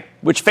Instagram,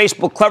 which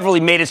Facebook cleverly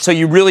made it so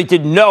you really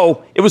didn't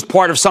know it was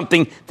part of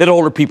something that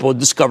older people had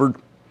discovered.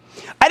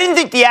 I didn't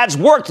think the ads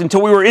worked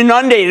until we were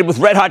inundated with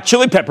Red Hot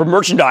Chili Pepper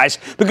merchandise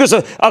because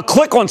a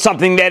click on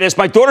something that, as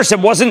my daughter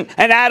said, wasn't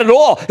an ad at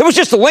all. It was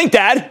just a link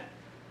ad.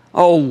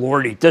 Oh,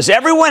 Lordy. Does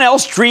everyone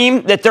else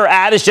dream that their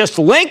ad is just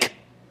a link?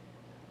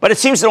 But it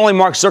seems that only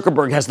Mark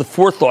Zuckerberg has the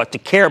forethought to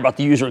care about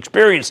the user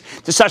experience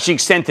to such an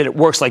extent that it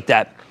works like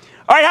that.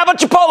 All right, how about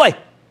Chipotle?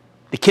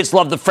 The kids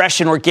love the fresh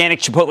and organic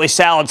Chipotle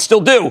salad. Still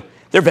do.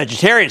 They're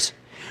vegetarians.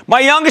 My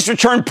youngest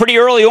returned pretty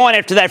early on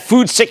after that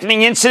food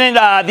sickening incident.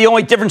 The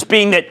only difference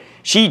being that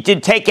she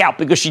did takeout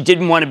because she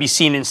didn't want to be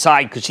seen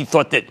inside because she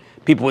thought that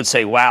people would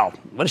say, wow,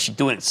 what is she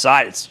doing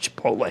inside? It's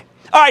Chipotle.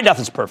 All right,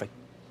 nothing's perfect.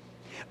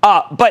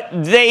 But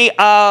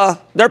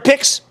their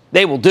picks,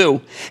 they will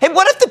do. Hey,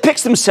 what if the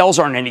picks themselves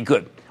aren't any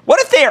good? What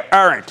if they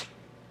aren't?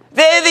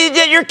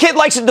 Your kid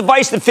likes a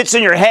device that fits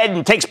in your head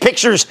and takes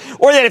pictures,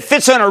 or that it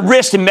fits on her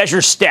wrist and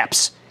measures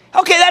steps.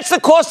 Okay, that's the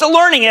cost of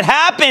learning. It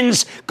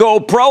happens,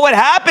 GoPro. It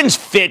happens,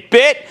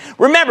 Fitbit.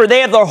 Remember,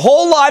 they have their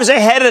whole lives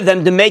ahead of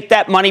them to make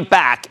that money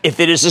back if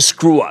it is a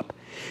screw-up.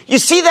 You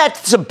see,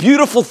 that's a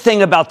beautiful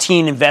thing about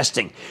teen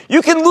investing.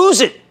 You can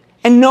lose it,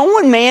 and no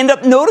one may end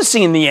up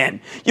noticing in the end.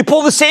 You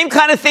pull the same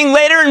kind of thing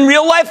later in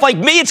real life like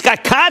me, it's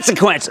got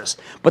consequences.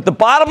 But the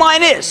bottom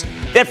line is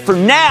that for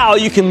now,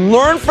 you can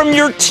learn from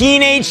your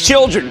teenage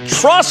children.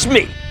 Trust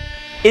me,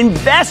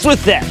 invest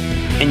with them,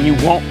 and you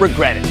won't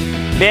regret it.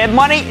 Mad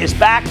Money is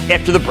back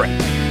after the break.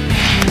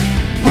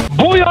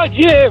 Booyah,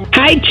 Jim!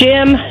 Hi,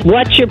 Jim.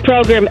 Watch your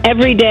program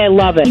every day. I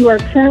love it. You are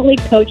currently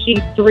coaching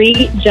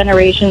 3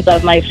 generations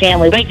of my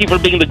family. Thank you for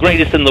being the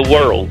greatest in the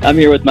world. I'm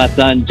here with my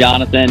son,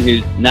 Jonathan,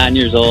 who's 9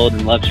 years old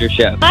and loves your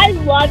show. I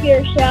love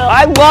your show.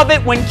 I love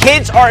it when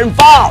kids are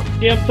involved.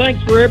 Jim,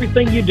 thanks for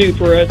everything you do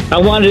for us. I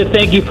wanted to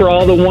thank you for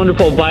all the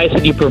wonderful advice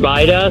that you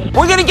provide us.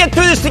 We're going to get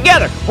through this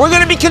together. We're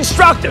going to be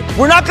constructive.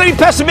 We're not going to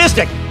be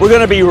pessimistic. We're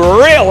going to be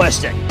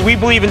realistic. We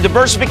believe in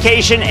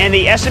diversification, and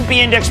the S&P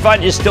Index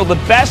Fund is still the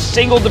best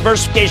single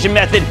diversification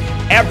method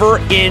ever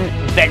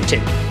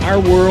invented. Our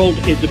world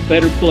is a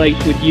better place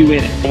with you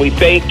in it. We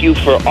thank you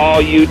for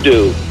all you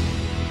do.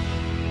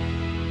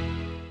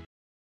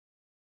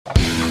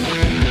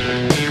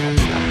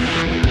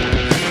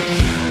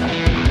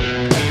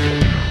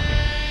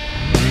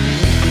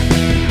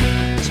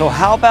 So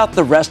how about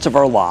the rest of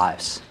our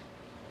lives?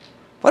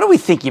 What are we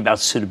thinking about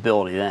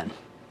suitability then?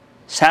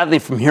 Sadly,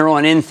 from here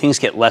on in, things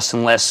get less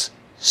and less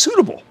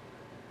suitable.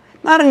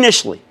 Not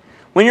initially.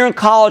 When you're in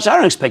college, I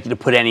don't expect you to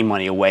put any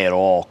money away at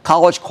all.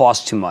 College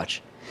costs too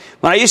much.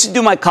 When I used to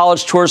do my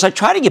college tours, I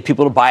tried to get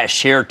people to buy a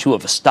share or two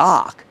of a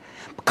stock.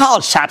 But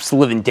college saps the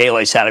living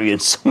daylights out of you in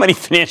so many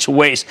financial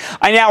ways.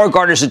 I now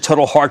regard it as a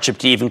total hardship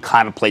to even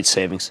contemplate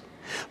savings.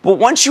 But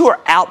once you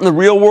are out in the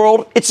real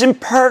world, it's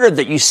imperative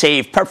that you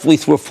save, preferably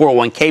through a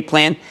 401k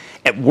plan,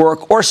 at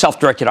work, or a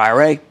self-directed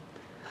IRA.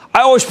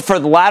 I always prefer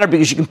the latter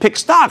because you can pick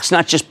stocks,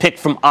 not just pick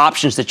from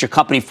options that your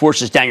company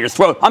forces down your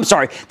throat.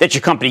 That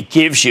your company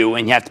gives you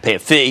and you have to pay a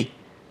fee.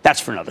 That's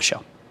for another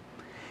show.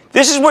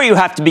 This is where you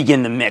have to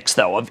begin the mix,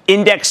 though, of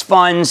index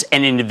funds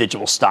and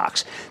individual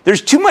stocks.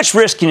 There's too much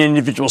risk in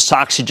individual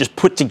stocks to just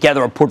put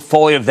together a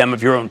portfolio of them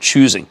of your own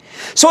choosing.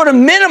 So at a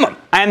minimum,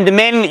 I am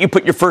demanding that you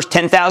put your first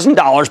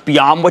 $10,000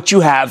 beyond what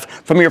you have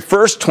from your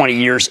first 20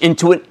 years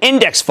into an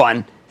index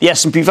fund, the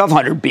S&P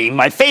 500 being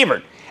my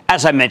favorite,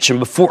 as I mentioned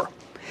before.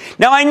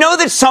 Now, I know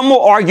that some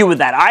will argue with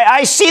that.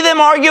 I see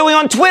them arguing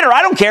on Twitter.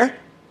 I don't care.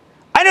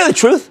 I know the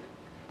truth.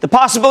 The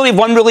possibility of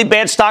one really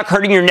bad stock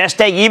hurting your nest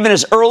egg even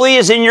as early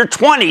as in your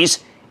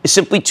 20s is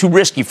simply too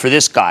risky for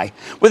this guy.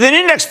 With an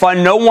index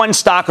fund, no one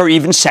stock or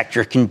even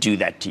sector can do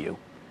that to you.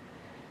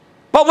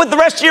 But with the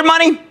rest of your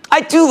money,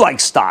 I do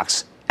like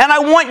stocks, and I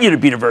want you to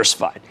be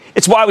diversified.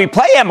 It's why we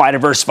play Am I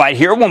Diversified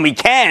here when we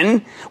can,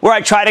 where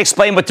I try to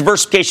explain what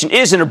diversification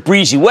is in a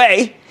breezy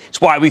way. It's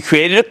why we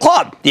created a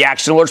club, the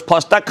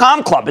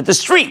ActionAlertsPlus.com club at the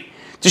street,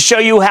 to show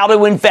you how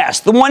to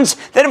invest, the ones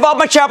that involve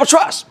my charitable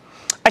trust.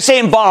 I say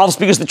involves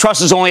because the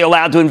trust is only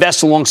allowed to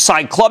invest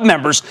alongside club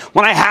members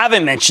when I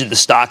haven't mentioned the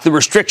stock. The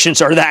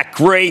restrictions are that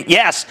great,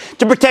 yes,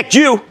 to protect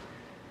you.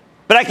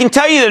 But I can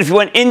tell you that if you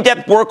want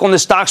in-depth work on the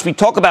stocks we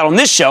talk about on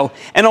this show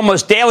and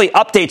almost daily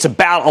updates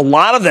about a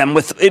lot of them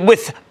with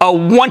a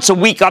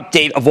once-a-week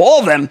update of all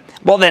of them,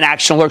 well, then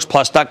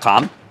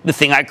ActionAlertsPlus.com, the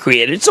thing I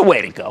created, it's a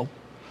way to go.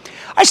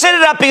 I set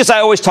it up because I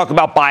always talk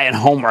about buying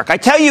homework. I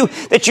tell you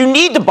that you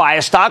need to buy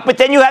a stock, but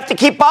then you have to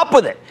keep up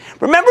with it.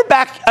 Remember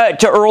back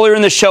to earlier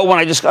in the show when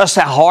I discussed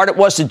how hard it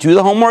was to do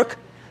the homework?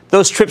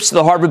 Those trips to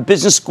the Harvard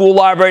Business School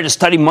library to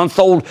study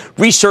month-old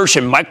research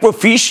and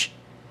microfiche?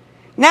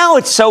 Now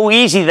it's so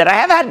easy that I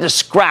have had to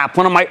scrap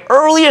one of my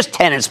earliest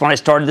tenets when I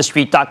started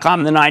TheStreet.com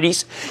in the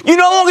 90s. You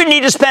no longer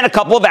need to spend a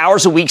couple of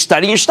hours a week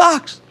studying your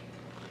stocks.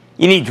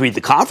 You need to read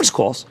the conference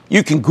calls.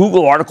 You can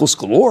Google articles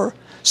galore.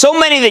 So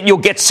many that you'll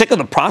get sick of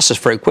the process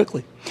very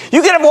quickly.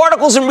 You can have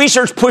articles and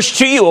research pushed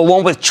to you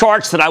along with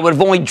charts that I would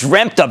have only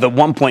dreamt of at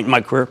one point in my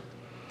career.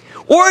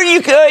 Or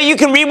you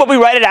can read what we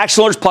write at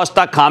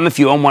ActionAlertsPlus.com if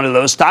you own one of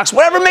those stocks.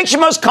 Whatever makes you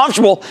most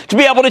comfortable to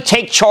be able to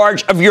take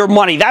charge of your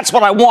money. That's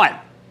what I want.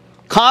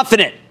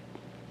 Confident,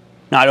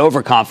 not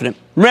overconfident.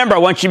 Remember, I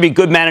want you to be a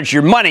good manager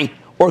of your money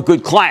or a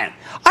good client.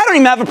 I don't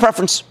even have a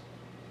preference.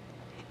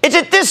 It's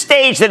at this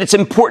stage that it's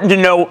important to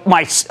know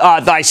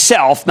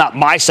thyself, not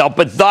myself,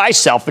 but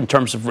thyself in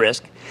terms of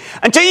risk.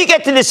 Until you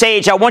get to this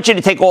age, I want you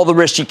to take all the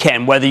risks you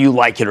can, whether you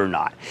like it or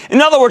not. In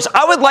other words,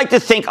 I would like to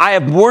think I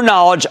have more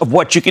knowledge of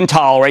what you can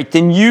tolerate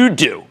than you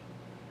do.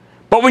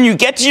 But when you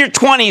get to your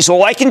 20s,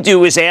 all I can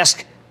do is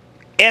ask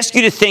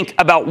you to think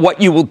about what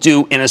you will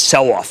do in a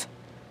sell-off.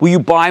 Will you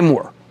buy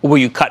more? Or will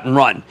you cut and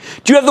run?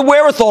 Do you have the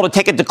wherewithal to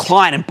take a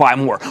decline and buy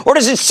more? Or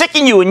does it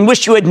sicken you and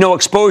wish you had no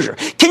exposure?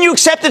 Can you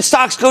accept that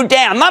stocks go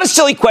down? Not a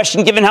silly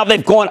question given how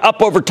they've gone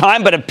up over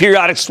time, but have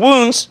periodic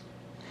swoons.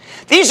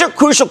 These are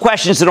crucial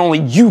questions that only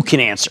you can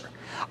answer.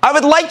 I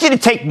would like you to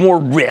take more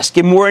risk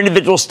in more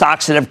individual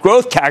stocks that have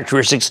growth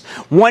characteristics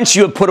once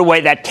you have put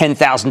away that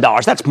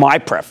 $10,000. That's my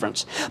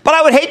preference. But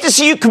I would hate to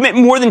see you commit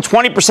more than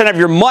 20% of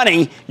your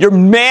money, your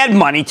mad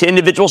money, to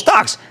individual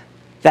stocks.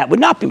 That would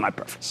not be my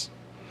preference.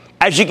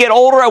 As you get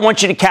older, I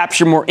want you to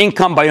capture more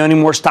income by owning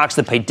more stocks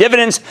that pay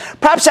dividends,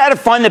 perhaps add a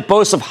fund that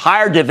boasts of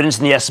higher dividends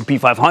than the S&P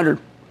 500.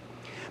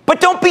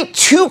 But don't be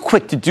too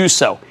quick to do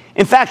so.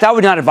 In fact, I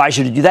would not advise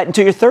you to do that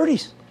until your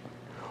 30s.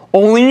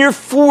 Only in your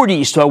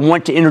 40s do I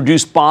want to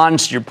introduce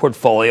bonds to your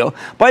portfolio.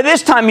 By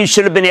this time, you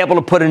should have been able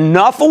to put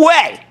enough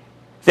away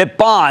that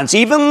bonds,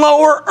 even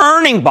lower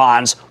earning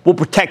bonds, will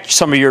protect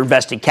some of your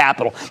invested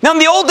capital. Now, in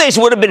the old days,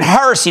 it would have been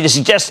heresy to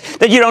suggest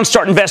that you don't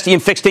start investing in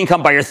fixed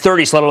income by your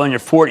 30s, let alone your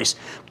 40s.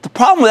 The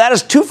problem with that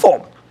is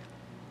twofold.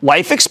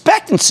 Life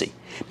expectancy.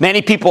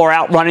 Many people are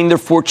outrunning their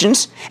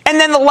fortunes, and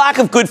then the lack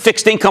of good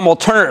fixed income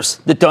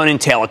alternatives that don't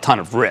entail a ton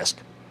of risk.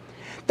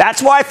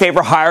 That's why I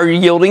favor higher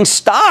yielding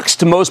stocks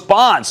to most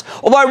bonds.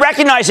 Although I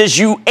recognize as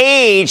you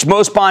age,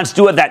 most bonds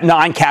do have that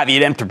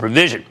non-caveat emptor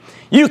provision.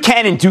 You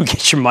can and do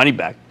get your money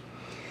back.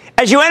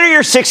 As you enter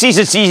your 60s,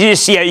 it's easy to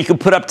see how you can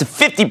put up to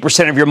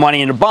 50% of your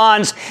money into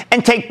bonds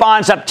and take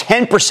bonds up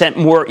 10%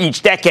 more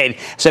each decade,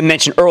 as I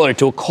mentioned earlier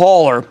to a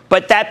caller.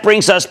 But that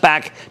brings us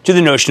back to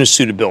the notion of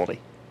suitability.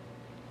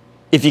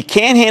 If you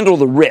can't handle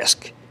the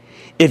risk,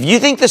 if you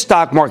think the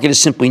stock market is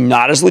simply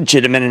not as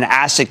legitimate an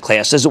asset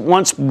class as it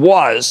once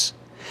was,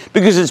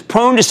 because it's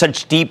prone to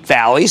such deep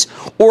valleys,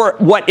 or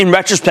what in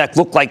retrospect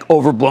look like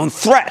overblown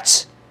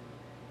threats,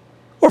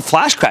 or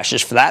flash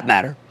crashes for that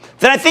matter,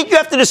 then I think you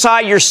have to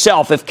decide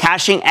yourself if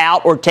cashing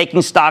out or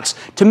taking stocks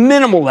to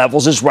minimal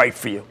levels is right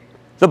for you.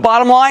 The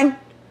bottom line,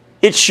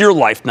 it's your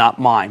life, not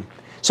mine.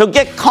 So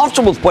get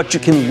comfortable with what you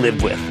can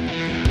live with.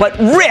 But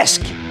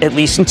risk, at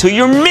least until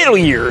your middle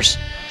years,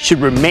 should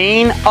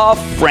remain a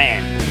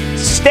friend.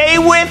 Stay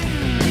with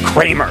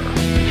Cramer.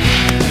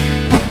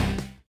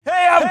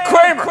 Hey, I'm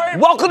Cramer.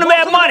 Welcome to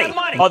Mad Money.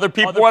 Other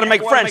people want to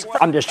make friends.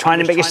 I'm just trying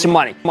to make us some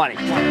money. Welcome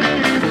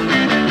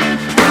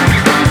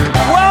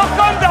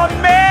to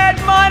Mad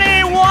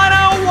Money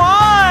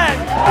 101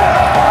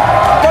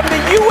 from the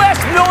U.S.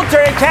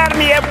 Military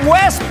Academy at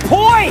West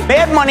Point.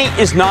 Mad Money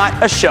is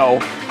not a show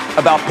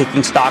about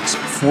picking stocks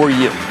for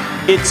you.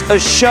 It's a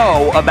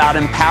show about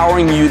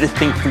empowering you to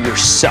think for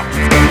yourself.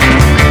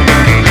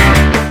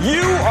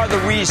 You are the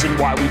reason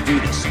why we do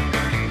this.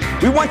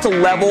 We want to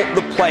level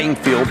the playing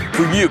field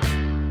for you.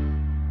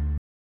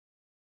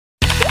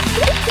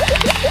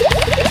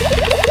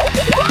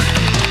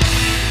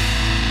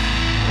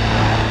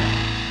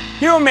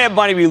 Here on Mad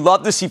Money, we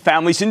love to see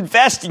families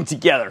investing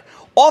together.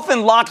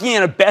 Often locking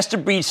in a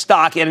best-of-breed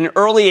stock at an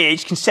early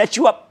age can set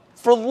you up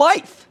for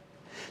life,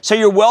 so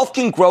your wealth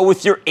can grow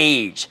with your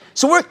age.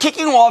 So we're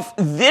kicking off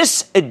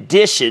this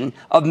edition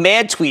of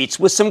Mad Tweets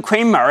with some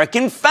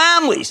Cramerican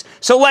families.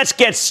 So let's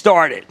get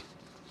started.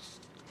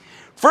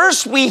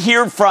 First, we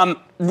hear from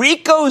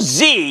Rico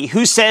Z,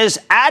 who says,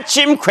 at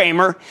Jim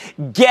Cramer,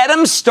 get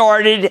him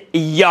started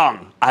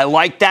young. I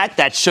like that.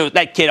 That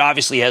kid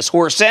obviously has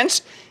horse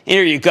sense.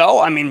 Here you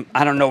go. I mean,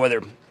 I don't know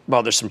whether,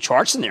 well, there's some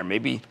charts in there.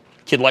 Maybe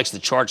kid likes the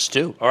charts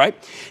too. All right.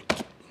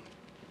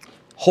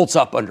 Holds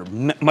up under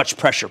much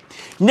pressure.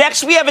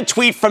 Next, we have a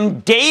tweet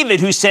from David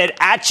who said,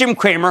 at Jim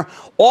Cramer,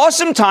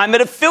 awesome time at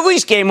a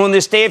Phillies game on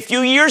this day a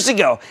few years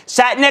ago.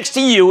 Sat next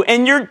to you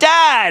and your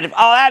dad.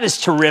 Oh, that is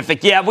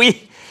terrific. Yeah,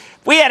 we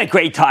had a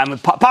great time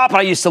with Papa.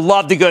 I used to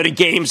love to go to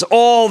games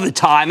all the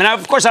time. And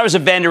of course, I was a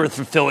vendor with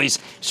the Phillies.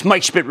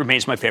 Mike Schmidt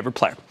remains my favorite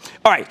player.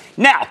 All right.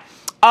 Now,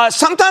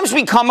 sometimes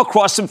we come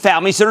across some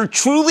families that are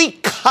truly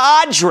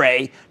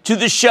cadre to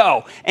the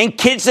show and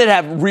kids that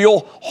have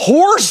real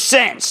horse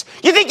sense.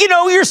 You think you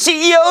know your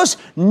CEOs?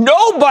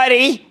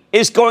 Nobody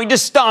is going to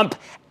stump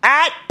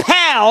at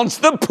Pounds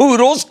the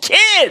Poodle's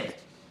kid.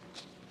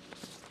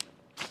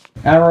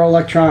 Arrow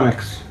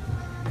Electronics.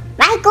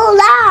 Michael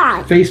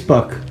Long.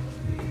 Facebook.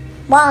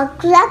 Mark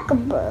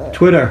Zuckerberg.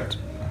 Twitter.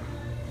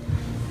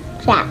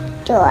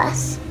 Jack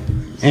Dorsey.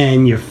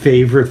 And your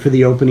favorite for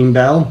the opening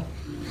bell?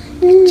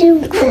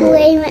 Jim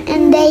Cramer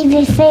and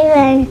David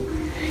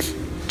Fairbanks.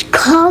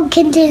 Carl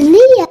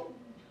Quintanilla.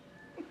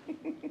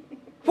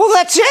 Well,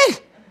 that's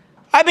it.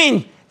 I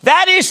mean,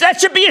 that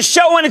should be a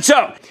show in its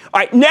own. All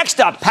right, next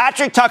up,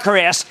 Patrick Tucker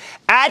asks,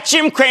 at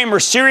Jim Cramer,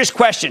 serious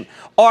question.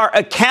 Are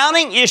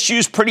accounting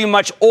issues pretty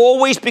much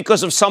always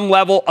because of some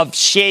level of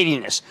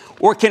shadiness?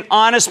 Or can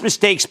honest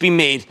mistakes be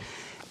made?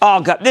 Oh,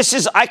 God,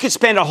 I could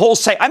spend a whole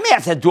I may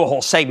have to do a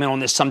whole segment on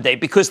this someday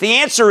because the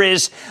answer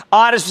is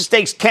honest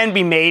mistakes can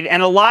be made.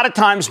 And a lot of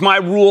times my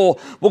rule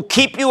will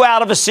keep you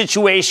out of a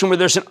situation where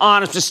there's an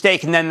honest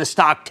mistake and then the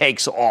stock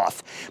takes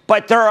off.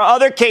 But there are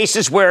other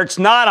cases where it's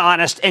not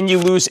honest and you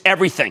lose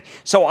everything.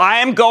 So I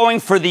am going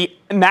for the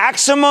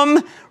maximum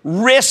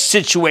risk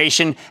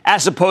situation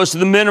as opposed to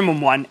the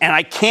minimum one. And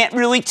I can't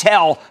really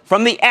tell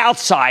from the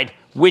outside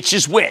which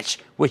is which.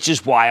 which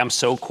is why I'm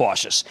so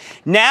cautious.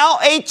 Now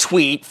a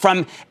tweet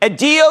from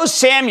Adio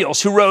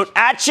Samuels, who wrote,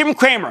 at Jim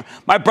Cramer,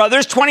 my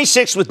brother's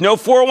 26 with no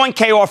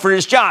 401k offered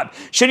his job.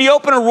 Should he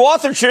open a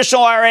Roth or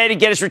traditional IRA to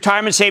get his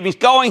retirement savings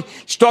going?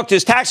 Just talk to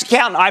his tax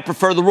accountant. I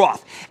prefer the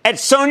Roth. At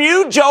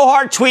Sonyu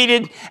Johar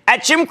tweeted,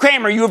 at Jim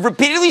Cramer, you have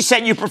repeatedly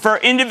said you prefer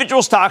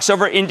individual stocks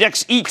over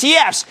index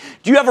ETFs.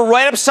 Do you have a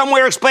write-up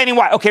somewhere explaining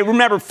why? Okay,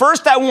 remember,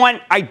 first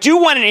I do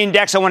want an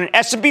index. I want an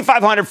S&P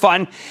 500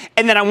 fund,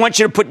 and then I want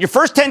you to put your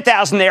first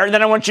 $10,000 there, and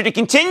then I want you to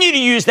continue to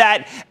use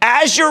that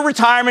as your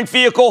retirement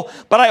vehicle.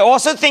 But I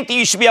also think that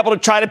you should be able to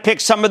try to pick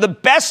some of the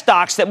best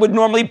stocks that would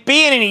normally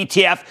be in an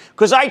ETF,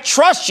 because I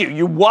trust you.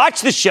 You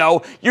watch the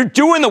show. You're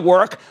doing the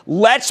work.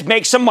 Let's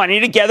make some money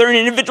together in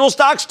individual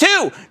stocks,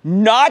 too.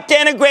 Not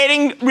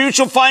denigrating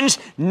mutual funds,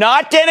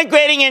 not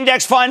denigrating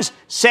index funds,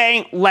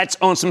 saying let's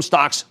own some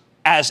stocks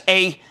as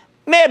a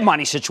Mad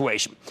Money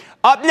situation.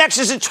 Up next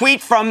is a tweet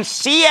from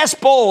C.S.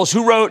 Bowles,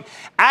 who wrote,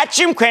 at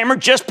Jim Cramer,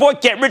 just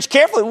bought Get Rich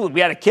Carefully. Ooh,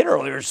 we had a kid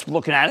earlier just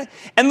looking at it.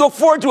 And look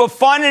forward to a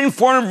fun and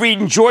informative read.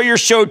 Enjoy your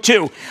show,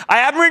 too. I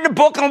haven't written a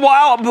book in a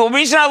while. The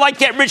reason I like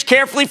Get Rich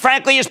Carefully,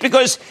 frankly, is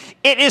because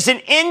it is an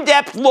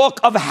in-depth look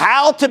of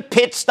how to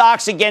pit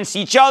stocks against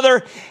each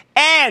other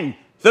and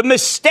the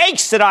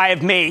mistakes that I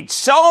have made,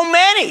 so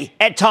many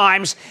at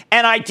times,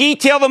 and I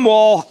detail them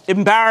all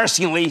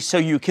embarrassingly so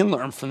you can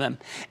learn from them.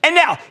 And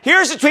now,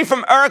 here's a tweet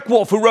from Eric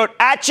Wolf, who wrote,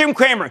 at Jim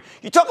Cramer,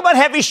 you talk about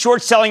heavy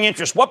short selling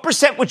interest. What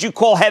percent would you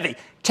call heavy?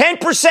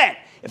 10%.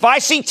 If I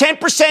see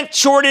 10%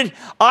 shorted,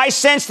 I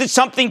sense that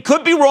something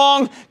could be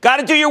wrong. Got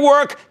to do your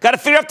work. Got to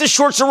figure out if the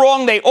shorts are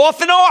wrong. They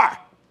often are.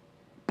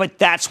 But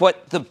that's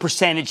what the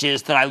percentage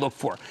is that I look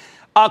for.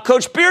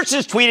 Coach Beers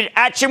has tweeted,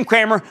 at Jim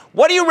Cramer,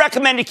 what do you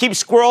recommend to keep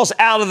squirrels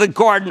out of the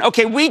garden?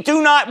 Okay,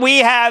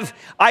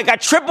 I got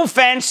triple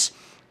fence,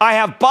 I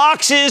have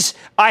boxes,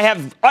 I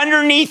have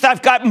underneath,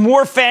 I've got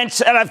more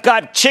fence, and I've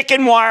got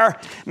chicken wire.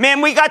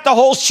 Man, we got the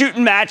whole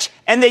shooting match,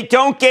 and they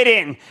don't get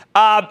in.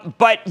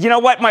 But you know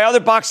what? My other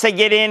box, they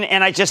get in,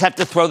 and I just have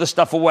to throw the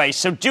stuff away.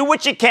 So do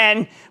what you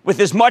can with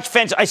as much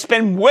fence. I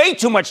spend way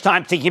too much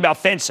time thinking about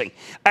fencing.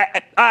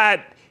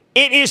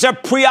 It is a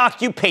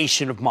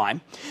preoccupation of mine.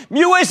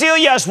 Muez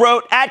Ilyas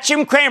wrote, at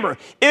Jim Cramer,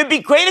 it would be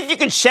great if you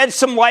could shed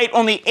some light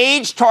on the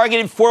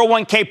age-targeted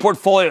 401k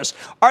portfolios.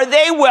 Are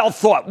they well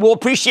thought? We'll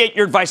appreciate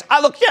your advice.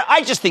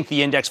 I just think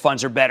the index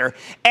funds are better.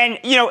 And,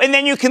 and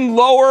then you can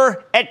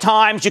lower at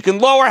times, you can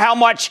lower how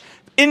much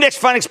index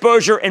fund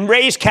exposure and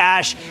raise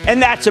cash,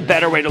 and that's a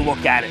better way to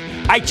look at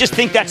it. I just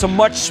think that's a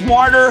much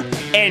smarter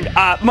and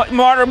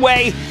smarter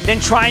way than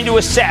trying to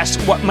assess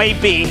what may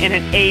be in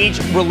an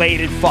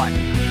age-related fund.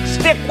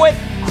 Stick with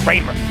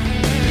Cramer.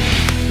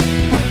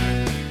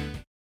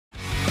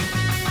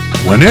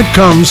 When it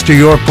comes to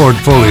your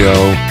portfolio,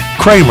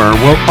 Cramer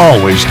will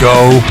always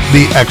go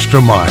the extra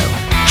mile,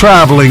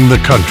 traveling the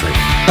country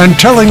and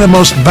telling the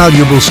most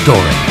valuable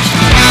stories.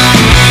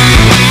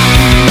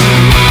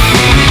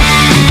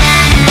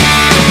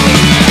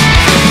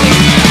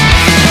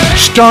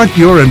 Start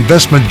your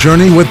investment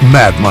journey with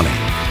Mad Money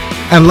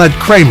and let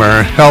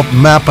Cramer help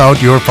map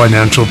out your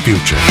financial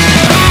future.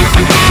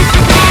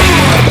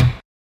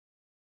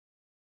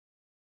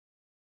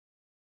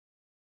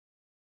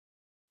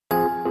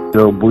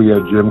 Yo,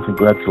 Booyah, Jim,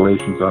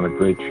 congratulations on a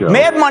great show.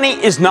 Mad Money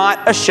is not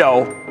a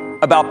show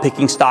about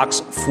picking stocks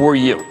for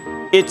you.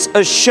 It's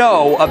a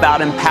show about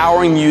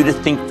empowering you to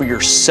think for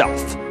yourself.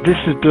 This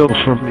is Bill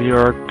from New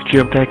York.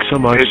 Jim, thanks so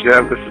much. Hey,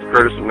 Jim, this is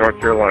Curtis from North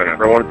Carolina.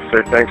 I wanted to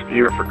say thanks to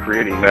you for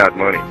creating Mad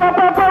Money.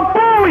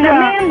 The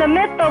man, the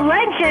myth, the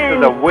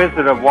legend. The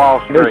Wizard of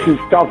Wall Street. This is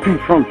Stuffy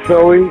from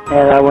Philly,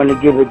 and I want to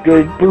give a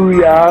good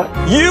booyah.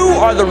 You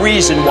are the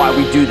reason why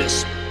we do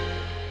this.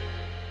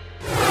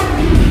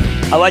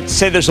 I like to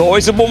say there's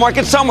always a bull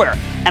market somewhere,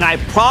 and I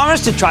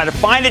promise to try to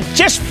find it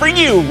just for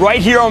you right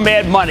here on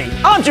Mad Money.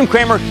 I'm Jim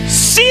Cramer.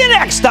 See you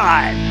next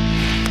time.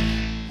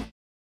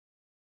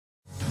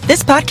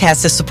 This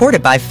podcast is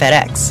supported by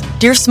FedEx.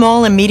 Dear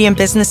small and medium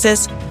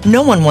businesses,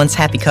 no one wants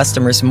happy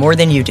customers more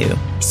than you do.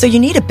 So you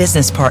need a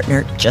business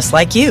partner just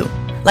like you.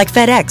 Like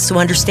FedEx, who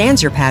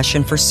understands your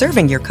passion for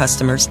serving your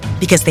customers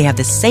because they have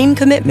the same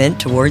commitment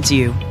towards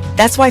you.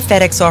 That's why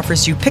FedEx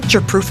offers you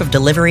picture proof of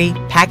delivery,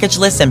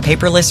 packageless and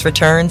paperless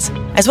returns,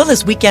 as well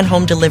as weekend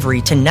home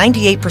delivery to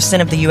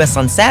 98% of the U.S.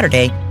 on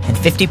Saturday and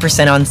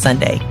 50% on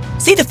Sunday.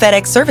 See the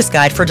FedEx service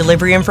guide for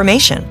delivery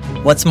information.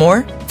 What's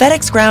more,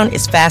 FedEx Ground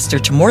is faster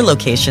to more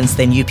locations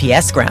than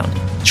UPS Ground.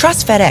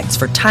 Trust FedEx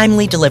for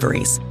timely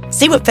deliveries.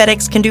 See what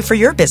FedEx can do for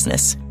your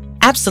business.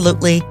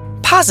 Absolutely,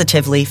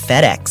 positively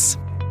FedEx.